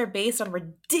movies are based on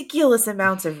ridiculous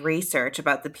amounts of research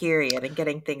about the period and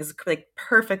getting things like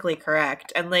perfectly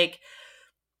correct. And like,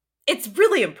 it's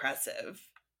really impressive.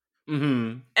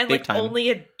 Mm-hmm. And Big like time. only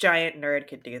a giant nerd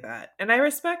could do that. And I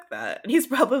respect that. And he's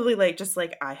probably like, just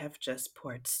like, I have just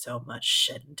poured so much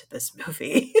shit into this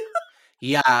movie.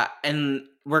 Yeah, and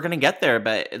we're going to get there,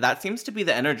 but that seems to be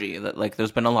the energy that like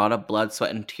there's been a lot of blood,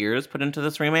 sweat, and tears put into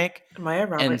this remake. Maya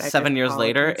Robert And Eggers 7 years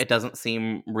later, apologized. it doesn't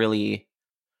seem really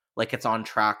like it's on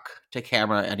track to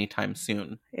camera anytime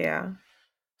soon. Yeah.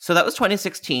 So that was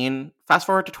 2016. Fast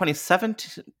forward to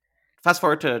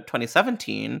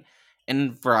 2017,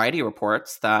 and Variety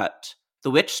reports that The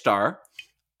Witch star,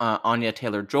 Anya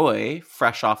Taylor-Joy,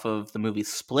 fresh off of the movie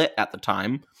Split at the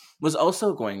time, was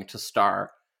also going to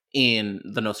star in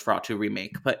the Nosferatu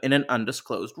remake, but in an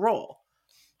undisclosed role.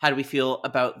 How do we feel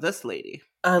about this lady?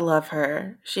 I love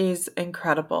her. She's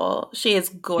incredible. She is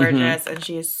gorgeous and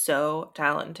she is so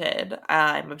talented.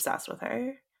 I'm obsessed with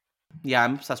her. Yeah,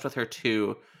 I'm obsessed with her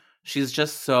too. She's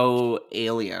just so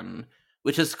alien,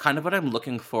 which is kind of what I'm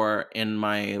looking for in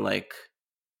my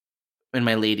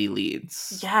lady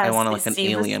leads. Yes, I want like an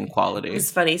Steve alien quality. It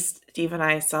was funny. Steve and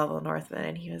I saw The Northman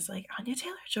and he was like, Anya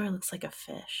Taylor-Joy looks like a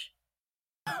fish.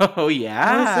 Oh yeah,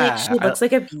 I was like, she looks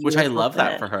like a beautiful which I love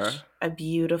that for fish. her. A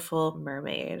beautiful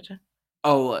mermaid.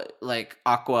 Oh, like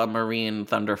Aquamarine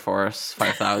Thunder Force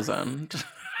 5000.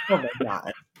 Oh my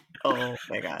god. Oh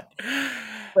my god.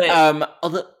 But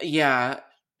Although, yeah,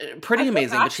 pretty I amazing,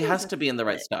 forgot but she she has was to in be in the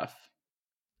right Split. stuff.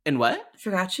 In what? I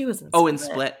forgot she was in Split. Oh, in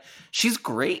Split. She's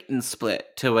great in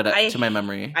Split to my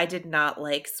memory. I did not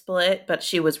like Split, but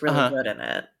she was really good in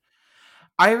it.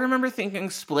 I remember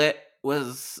thinking Split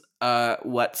was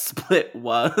what Split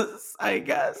was, I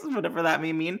guess, whatever that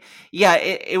may mean. Yeah,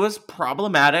 it was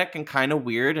problematic and kind of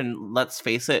weird and, let's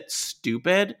face it,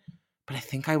 stupid, but I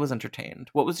think I was entertained.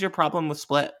 What was your problem with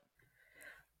Split?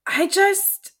 I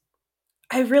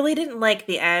really didn't like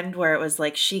the end where it was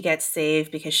like she gets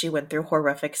saved because she went through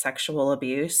horrific sexual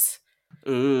abuse.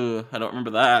 Ooh, I don't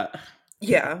remember that.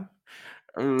 Yeah.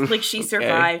 Ooh, Like she okay.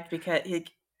 survived because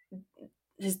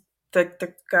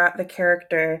the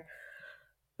character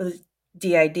with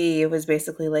DID was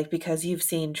basically like, because you've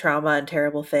seen trauma and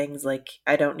terrible things, like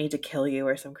I don't need to kill you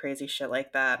or some crazy shit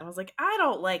like that. And I was like, I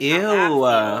don't like how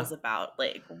that feels about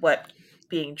like what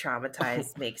being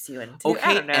traumatized makes you into. I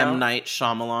Okay, don't know. M. Night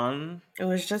Shyamalan. It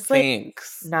was just like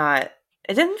Thanks. it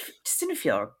didn't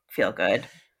feel good.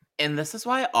 And this is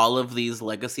why all of these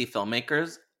legacy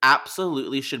filmmakers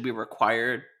absolutely should be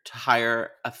required to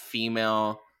hire a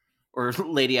female or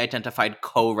lady identified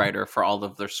co-writer for all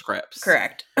of their scripts.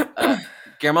 Correct.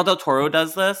 Guillermo del Toro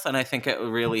does this, and I think it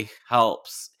really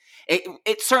helps.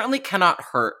 It certainly cannot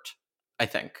hurt I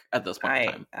think, at this point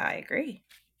in time. I agree.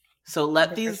 So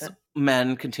let these 100%.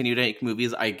 men continue to make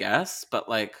movies, I guess, but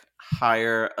like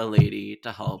hire a lady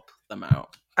to help them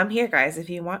out. I'm here, guys. If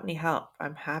you want any help,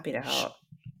 I'm happy to help.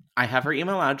 I have her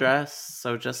email address,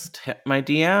 so just hit my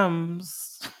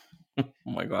DMs. Oh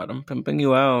my god, I'm pimping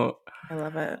you out. I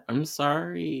love it. I'm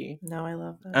sorry. No, I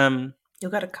love that. You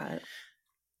got to cut.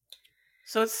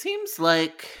 So it seems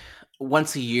like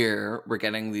once a year we're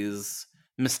getting these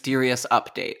mysterious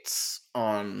updates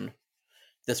on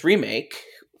this remake.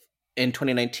 In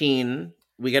 2019,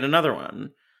 we get another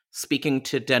one. Speaking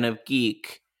to Den of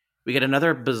Geek, we get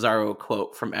another bizarro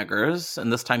quote from Eggers,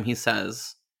 and this time he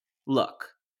says, "Look,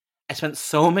 I spent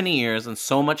so many years and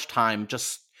so much time,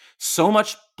 just so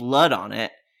much blood on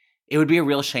it. It would be a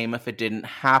real shame if it didn't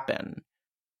happen."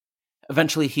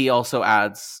 Eventually, he also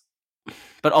adds,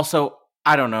 "But also,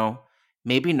 I don't know,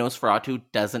 maybe Nosferatu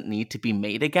doesn't need to be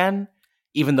made again,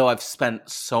 even though I've spent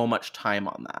so much time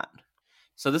on that."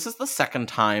 So this is the second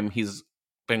time he's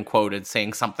been quoted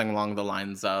saying something along the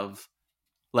lines of,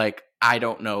 like, I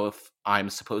don't know if I'm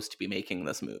supposed to be making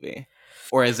this movie,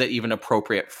 or is it even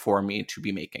appropriate for me to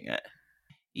be making it?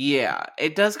 Yeah,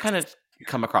 it does kind of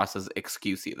come across as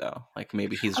excusey, though. Like,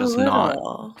 maybe he's just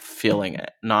not feeling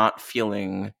it, not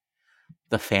feeling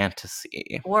the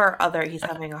fantasy. Or he's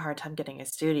having a hard time getting a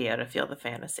studio to feel the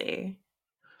fantasy.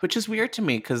 Which is weird to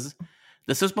me, because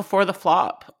this is before the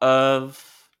flop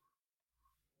of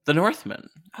The Northman.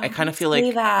 I kind of feel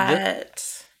like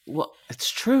that. Well, it's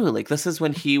true. Like, this is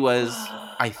when he was,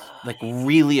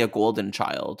 really a golden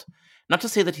child. Not to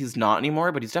say that he's not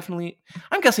anymore, but he's definitely.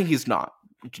 I'm guessing he's not,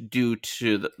 due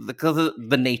to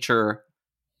the nature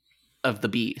of the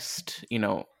beast. You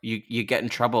know, you get in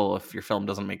trouble if your film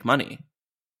doesn't make money.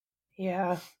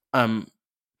 Yeah. Oh,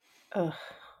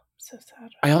 so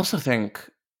sad. I also think,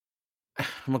 and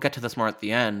we'll get to this more at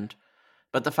the end,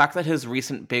 but the fact that his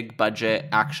recent big budget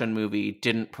action movie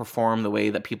didn't perform the way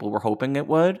that people were hoping it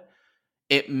would,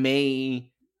 it may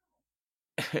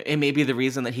be the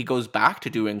reason that he goes back to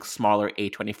doing smaller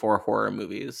A24 horror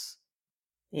movies.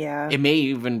 Yeah. It may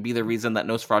even be the reason that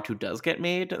Nosferatu does get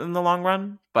made in the long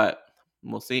run, but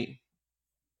we'll see.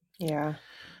 Yeah.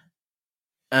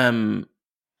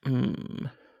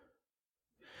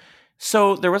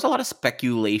 So there was a lot of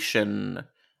speculation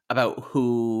about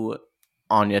who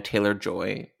Anya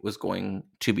Taylor-Joy was going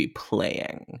to be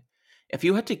playing. If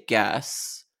you had to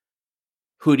guess,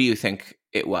 who do you think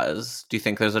it was? Do you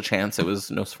think there's a chance it was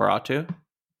Nosferatu?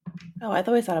 Oh, I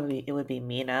always thought it would be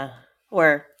Mina.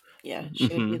 Or, yeah, she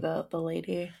would be the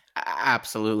lady.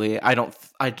 Absolutely. I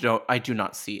do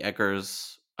not see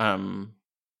Eggers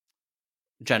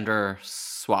gender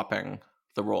swapping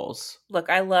the roles. Look,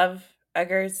 I love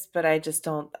Eggers, but I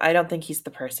don't think he's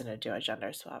the person to do a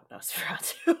gender swap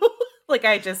Nosferatu. Like,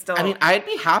 I just don't. I mean, I'd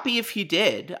be happy if he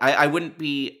did. I wouldn't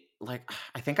be, like,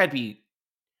 I think I'd be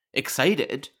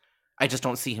excited. I just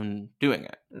don't see him doing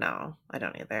it. No, I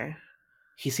don't either.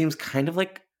 He seems kind of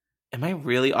like, am I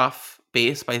really off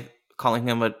base by calling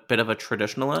him a bit of a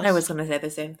traditionalist? I was going to say the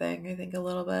same thing, I think, a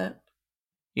little bit.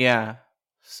 Yeah.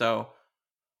 So,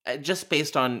 just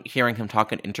based on hearing him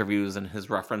talk in interviews and his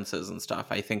references and stuff,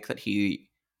 I think that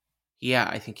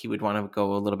I think he would want to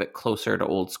go a little bit closer to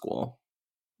old school.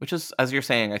 Which is, as you're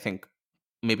saying, I think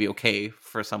maybe okay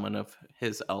for someone of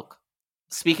his ilk.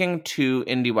 Speaking to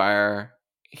IndieWire,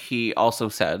 he also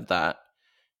said that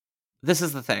this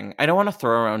is the thing. I don't want to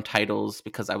throw around titles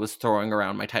because I was throwing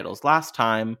around my titles last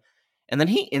time. And then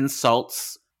he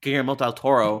insults Guillermo del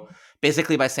Toro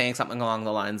basically by saying something along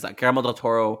the lines that Guillermo del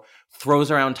Toro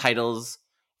throws around titles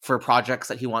for projects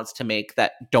that he wants to make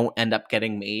that don't end up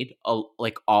getting made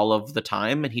like all of the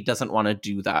time, and he doesn't want to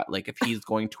do that. Like, if he's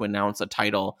going to announce a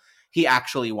title, he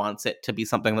actually wants it to be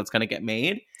something that's going to get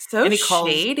made. So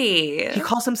shady. He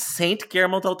calls him Saint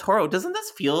Guillermo del Toro. Doesn't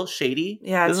this feel shady?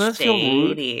 Yeah, Doesn't it's this feel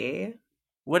shady. rude?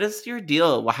 What is your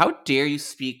deal? Well, how dare you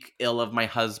speak ill of my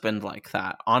husband like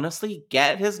that? Honestly,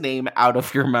 get his name out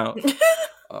of your mouth.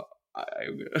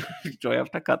 Do I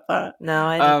have to cut that? No,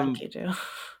 I don't think you do.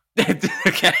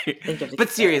 Okay, but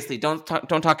seriously, don't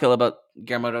talk ill about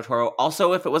Guillermo del Toro.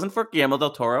 Also, if it wasn't for Guillermo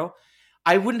del Toro,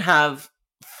 I wouldn't have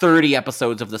 30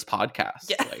 episodes of this podcast.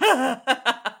 Yeah. Like,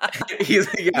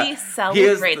 we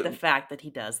celebrate the fact that he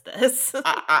does this.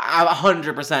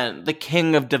 100%, the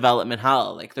king of development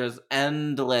hell. Like, there's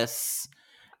endless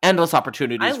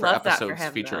opportunities for episodes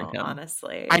him, featuring him.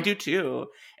 Honestly, I do too.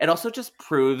 It also just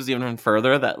proves even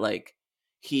further that, like,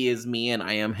 he is me and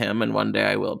I am him, and one day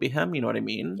I will be him. You know what I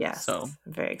mean? Yes. So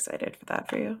I'm very excited for that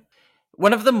for you.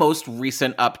 One of the most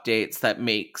recent updates that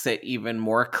makes it even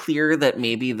more clear that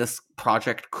maybe this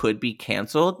project could be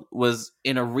canceled was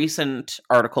in a recent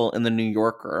article in the New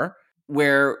Yorker,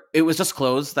 where it was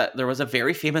disclosed that there was a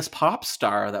very famous pop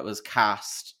star that was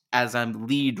cast as a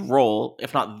lead role,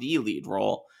 if not the lead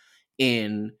role,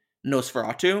 in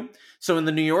Nosferatu. So in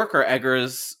the New Yorker,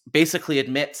 Eggers basically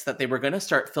admits that they were going to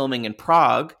start filming in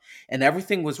Prague and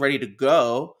everything was ready to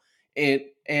go.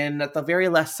 And at the very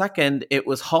last second, it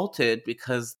was halted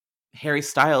because Harry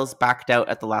Styles backed out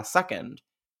at the last second.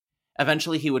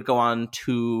 Eventually, he would go on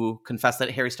to confess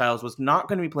that Harry Styles was not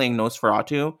going to be playing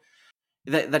Nosferatu,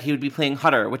 that he would be playing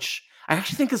Hutter, which I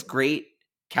actually think is great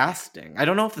casting. I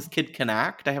don't know if this kid can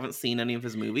act. I haven't seen any of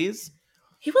his movies.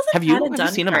 He wasn't. Have you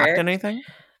seen him act in anything?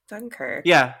 Dunkirk.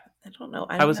 Yeah. I don't know.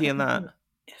 How was he in that?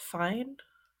 Fine.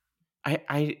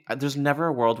 I there's never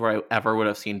a world where I ever would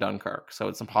have seen Dunkirk, so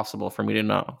it's impossible for me to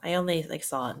know. I only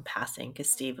saw it in passing because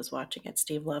Steve was watching it.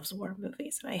 Steve loves war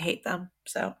movies, and I hate them.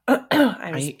 So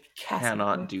I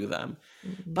cannot do them.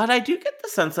 Mm-hmm. But I do get the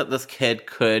sense that this kid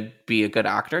could be a good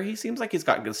actor. He seems like he's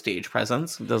got good stage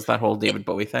presence. He does that whole David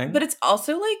Bowie thing. But it's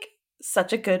also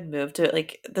such a good move to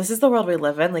this is the world we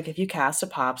live in. If you cast a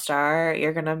pop star,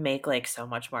 you're gonna make so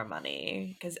much more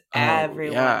money because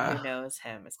everyone who knows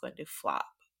him is going to flock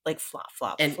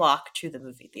to the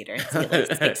movie theater and see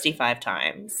it 65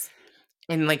 times.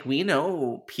 And we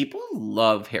know people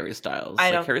love Harry Styles.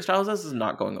 Harry Styles is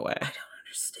not going away. I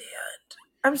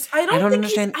don't understand. I don't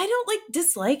understand. I don't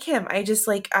dislike him. I just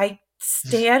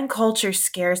stan culture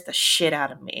scares the shit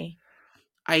out of me.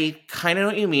 I kind of know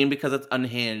what you mean because it's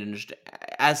unhinged.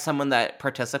 As someone that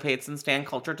participates in stan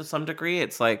culture to some degree,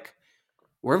 it's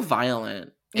we're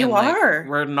violent. You are.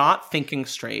 We're not thinking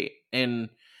straight. And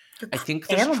I think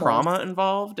there's animals. Trauma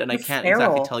involved, and You're I can't feral.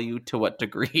 exactly tell you to what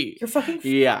degree. You're fucking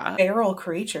feral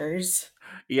creatures.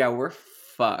 Yeah, we're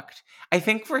fucked. I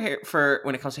think for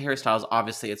when it comes to Harry Styles,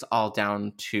 obviously it's all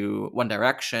down to One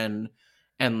Direction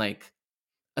and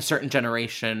a certain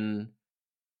generation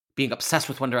being obsessed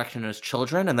with One Direction as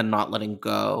children and then not letting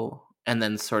go and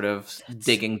then sort of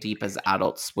digging deep as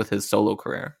adults with his solo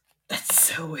career. That's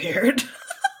so weird.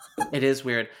 It is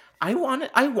weird. I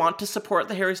want to support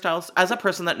the Harry Styles as a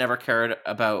person that never cared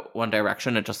about One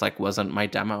Direction. It just wasn't my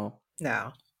demo.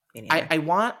 No. I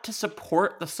want to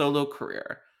support the solo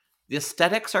career. The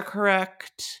aesthetics are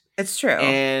correct. It's true.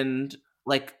 And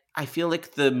I feel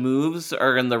the moves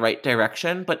are in the right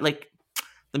direction, but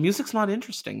the music's not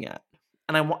interesting yet.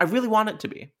 And I really want it to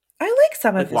to I like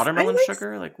some of Watermelon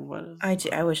Sugar. What is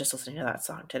I was just listening to that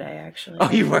song today, actually. Oh,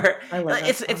 you were? I love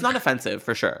that song. It's not offensive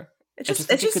for sure. It's just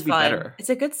fun. Be better. It's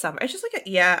a good summer. It's just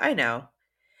I know.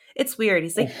 It's weird.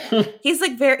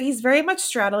 He's very much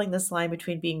straddling this line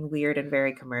between being weird and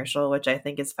very commercial, which I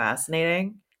think is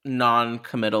fascinating.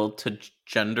 Non-committal to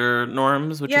gender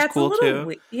norms, which is cool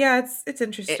too. It's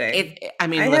interesting.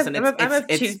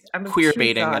 It's queer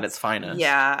baiting at its finest.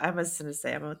 Yeah, I was going to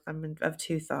say I'm of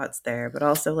two thoughts there, but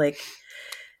also I'm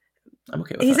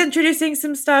okay with he's that. introducing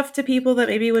some stuff to people that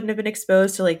maybe wouldn't have been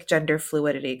exposed to gender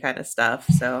fluidity kind of stuff.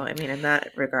 So in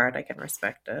that regard, I can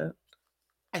respect it.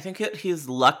 I think that he's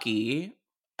lucky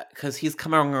because he's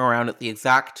coming around at the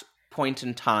exact point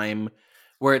in time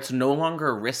where it's no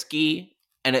longer risky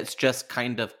and it's just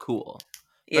kind of cool.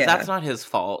 But that's not his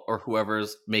fault or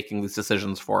whoever's making these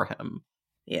decisions for him.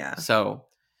 Yeah. So,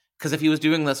 because if he was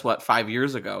doing this, 5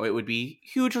 years ago, it would be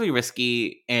hugely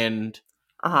risky and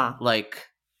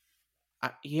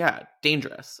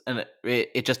dangerous. And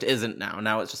it just isn't now.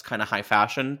 Now it's just kind of high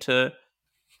fashion to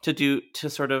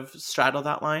sort of straddle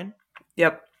that line.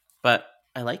 Yep. But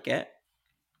I like it.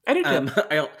 I do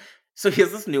too. So he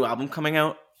has this new album coming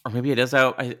out, or maybe it is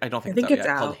out. I don't think it's out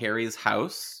yet. Called Harry's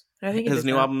House. I think his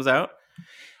new album's out.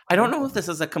 I don't know if this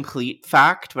is a complete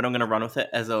fact, but I'm going to run with it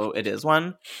as though it is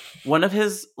one. One of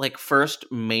his first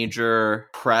major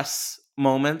press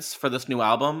moments for this new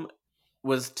album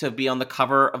was to be on the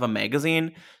cover of a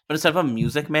magazine, but instead of a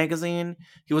music magazine,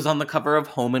 he was on the cover of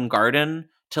Home and Garden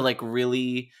to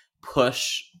really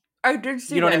push. I did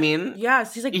see. You know what I mean?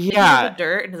 Yes, he's digging in the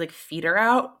dirt and his feet are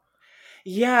out.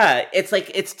 Yeah, it's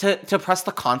it's to press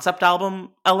the concept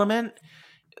album element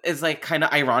is kind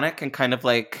of ironic and kind of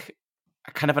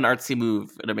an artsy move,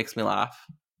 and it makes me laugh.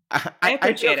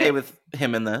 I'd be okay with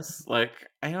him in this. I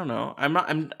don't know. I'm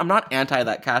not anti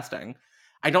that casting.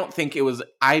 I don't think it was.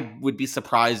 I would be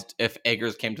surprised if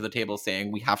Eggers came to the table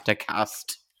saying we have to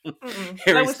cast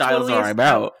Harry Styles or I'm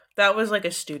out. That was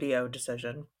a studio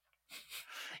decision.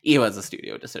 It was a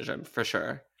studio decision for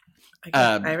sure.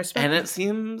 I respect. And it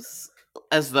seems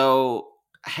as though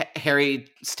Harry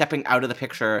stepping out of the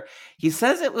picture. He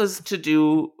says it was to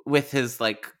do with his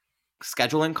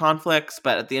scheduling conflicts,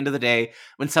 but at the end of the day,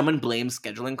 when someone blames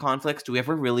scheduling conflicts, do we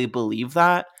ever really believe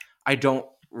that? I don't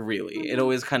really. It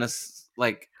always kind of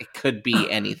like it could be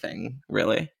anything,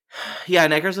 really. Yeah,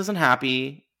 and Eggers isn't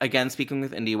happy. Again, speaking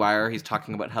with IndieWire, he's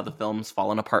talking about how the film's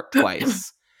fallen apart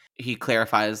twice. He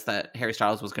clarifies that Harry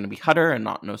Styles was going to be Hutter and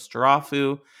not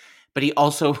Nosferatu. But he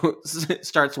also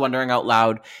starts wondering out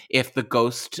loud if the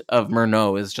ghost of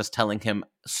Murnau is just telling him,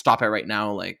 stop it right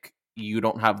now, like, you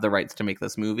don't have the rights to make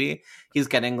this movie. He's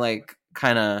getting, like,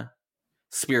 kind of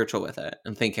spiritual with it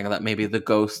and thinking that maybe the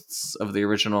ghosts of the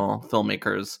original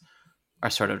filmmakers are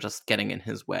sort of just getting in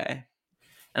his way.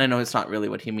 And I know it's not really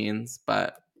what he means,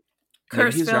 but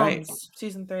Cursed he's Films, right.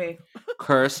 Season 3.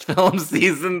 Cursed Films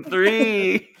Season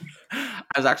 3. I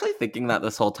was actually thinking that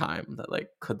this whole time, that like,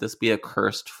 could this be a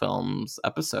Cursed Films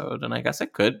episode? And I guess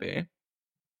it could be.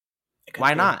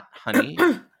 Why not, honey?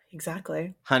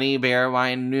 Exactly. Honey Bear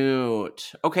Wine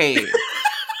Newt. Okay.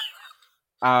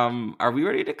 Are we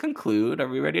ready to conclude? Are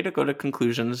we ready to go to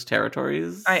conclusions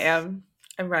territories? I am.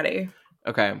 I'm ready.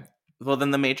 Okay. Well,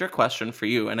 then the major question for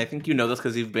you, and I think you know this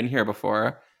because you've been here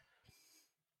before,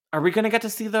 are we going to get to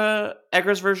see the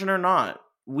Eggers version or not?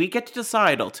 We get to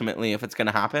decide ultimately if it's going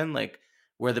to happen. Like,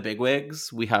 we're the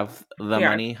bigwigs. We have the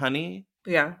money, honey.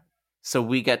 Yeah. So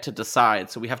we get to decide.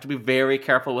 So we have to be very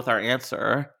careful with our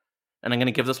answer. And I'm going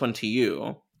to give this one to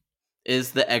you.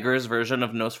 Is the Eggers version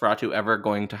of Nosferatu ever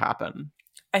going to happen?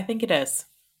 I think it is.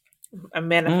 I'm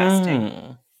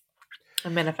manifesting.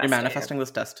 I'm manifesting. You're manifesting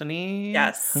this destiny?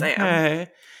 Yes, okay. I am.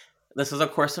 This is A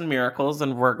Course in Miracles,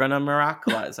 and we're going to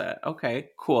miracleize it. Okay,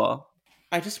 cool.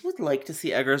 I just would like to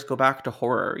see Eggers go back to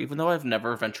horror, even though I've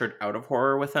never ventured out of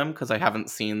horror with him because I haven't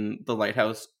seen The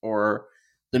Lighthouse or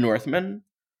The Northman.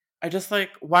 I just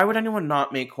like, why would anyone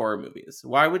not make horror movies?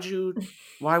 Why would you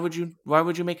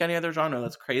make any other genre?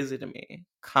 That's crazy to me.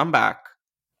 Come back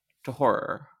to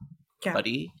horror,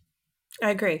 buddy.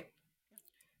 I agree.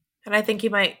 And I think you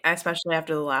might, especially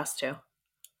after the last two.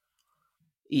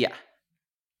 Yeah.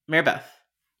 Mary Beth.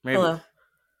 Hello. Beth.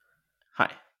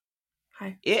 Hi.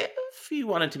 Hi. If you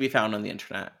wanted to be found on the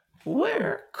internet,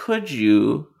 where could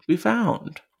you be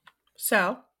found?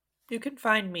 So, you can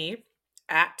find me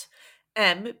at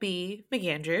MB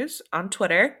McAndrews on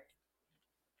Twitter.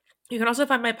 You can also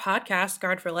find my podcast,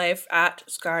 Scarred for Life, at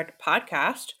Scarred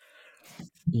Podcast.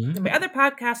 And my other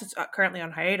podcast is currently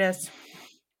on hiatus.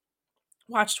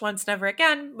 Watched Once Never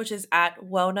Again, which is at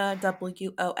Wona,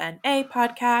 WONA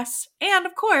podcast. And,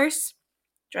 of course,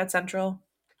 Dread Central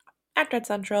at Dread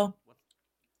Central.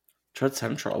 Dread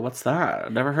Central, what's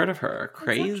that? Never heard of her.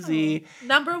 Crazy.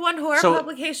 Number one horror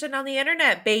publication on the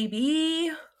internet,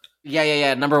 baby.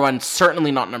 Yeah. Number one,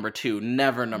 certainly not number two.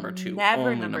 Never number two. Never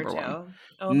only number two. One.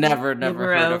 Only never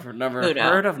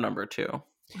heard of number two.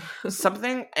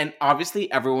 Something, and obviously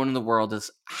everyone in the world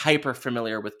is hyper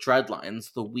familiar with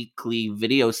Dreadlines, the weekly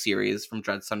video series from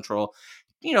Dread Central,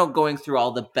 going through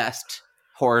all the best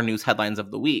horror news headlines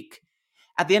of the week.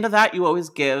 At the end of that, you always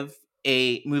give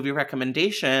a movie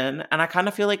recommendation, and I kind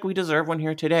of feel like we deserve one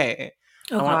here today.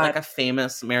 I want like a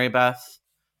famous Mary Beth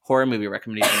horror movie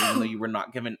recommendation, even though you were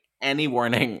not given any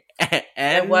warning,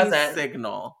 any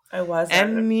signal. I wasn't.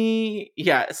 Any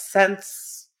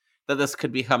sense that this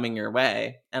could be coming your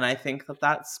way. And I think that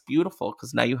that's beautiful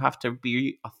because now you have to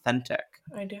be authentic.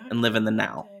 I do. And live in the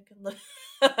now.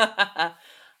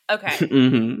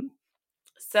 Okay.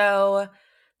 So,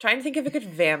 trying to think of a good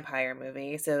vampire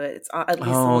movie. So it's at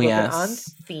least a little bit on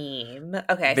theme.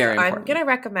 Okay. Very so important. I'm going to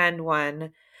recommend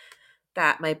one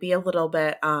that might be a little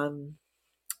bit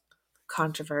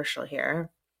controversial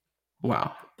here.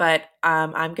 Wow. But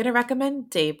I'm going to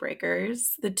recommend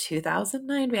Daybreakers, the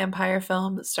 2009 vampire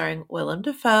film starring Willem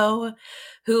Dafoe,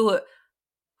 who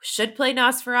should play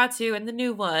Nosferatu in the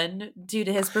new one due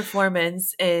to his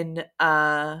performance in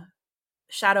Shadow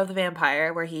of the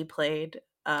Vampire, where he played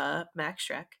Max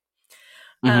Schreck.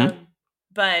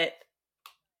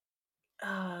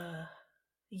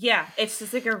 It's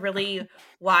just like a really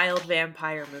wild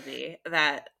vampire movie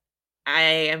that I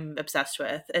am obsessed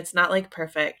with. It's not like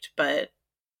perfect, but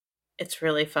it's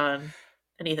really fun.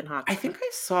 And Ethan Hawke. I think I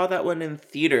saw that one in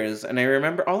theaters, and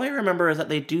all I remember is that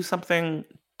they do something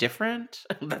different.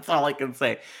 That's all I can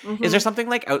say. Is there something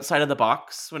like outside of the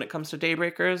box when it comes to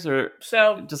Daybreakers, or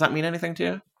does that mean anything to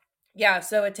you? Yeah,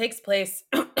 so it takes place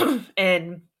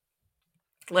in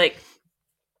like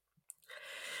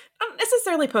not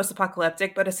necessarily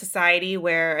post-apocalyptic, but a society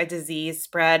where a disease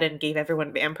spread and gave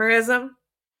everyone vampirism.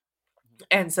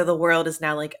 And so the world is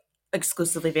now like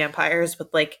exclusively vampires with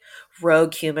like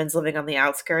rogue humans living on the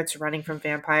outskirts running from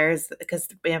vampires because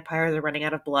the vampires are running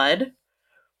out of blood.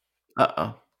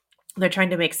 Uh-oh. They're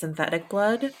trying to make synthetic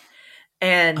blood.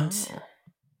 And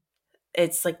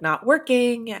it's like not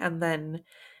working, and then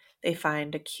they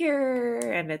find a cure,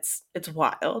 and it's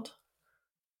wild.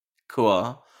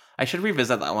 Cool. I should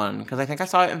revisit that one because I think I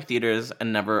saw it in theaters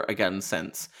and never again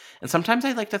since. And sometimes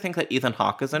I like to think that Ethan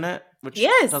Hawke is in it, which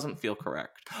doesn't feel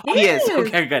correct. He is.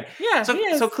 Okay, good. Yeah,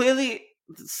 so clearly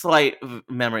slight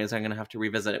memories. I'm going to have to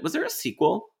revisit it. Was there a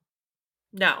sequel?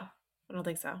 No, I don't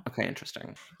think so. Okay,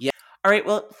 interesting. Yeah. All right.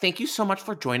 Well, thank you so much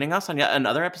for joining us on yet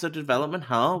another episode of Development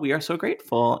Hell. We are so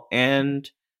grateful and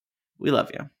we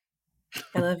love you.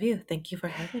 I love you. Thank you for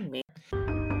having me.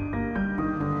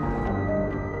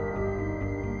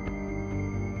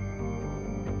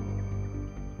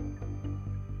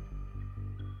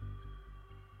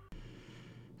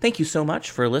 Thank you so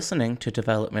much for listening to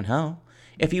Development Hell.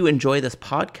 If you enjoy this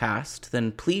podcast,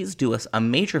 then please do us a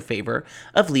major favor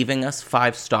of leaving us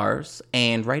 5 stars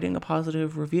and writing a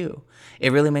positive review.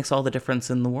 It really makes all the difference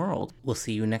in the world. We'll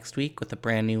see you next week with a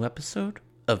brand new episode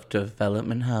of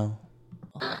Development Hell.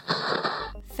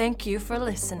 Thank you for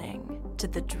listening to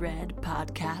the Dread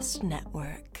Podcast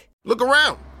Network. Look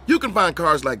around. You can find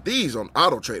cars like these on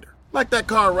AutoTrader, like that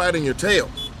car riding your tail.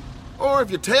 Or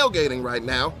if you're tailgating right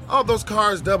now, all those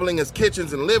cars doubling as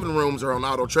kitchens and living rooms are on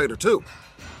AutoTrader too.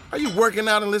 Are you working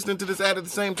out and listening to this ad at the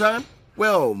same time?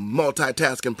 Well,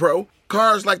 multitasking pro,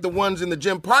 cars like the ones in the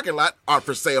gym parking lot are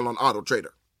for sale on AutoTrader.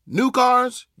 New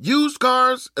cars, used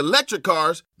cars, electric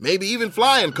cars, maybe even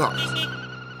flying cars.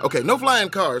 Okay, no flying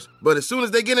cars, but as soon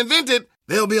as they get invented,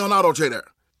 they'll be on AutoTrader.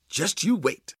 Just you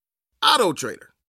wait. AutoTrader.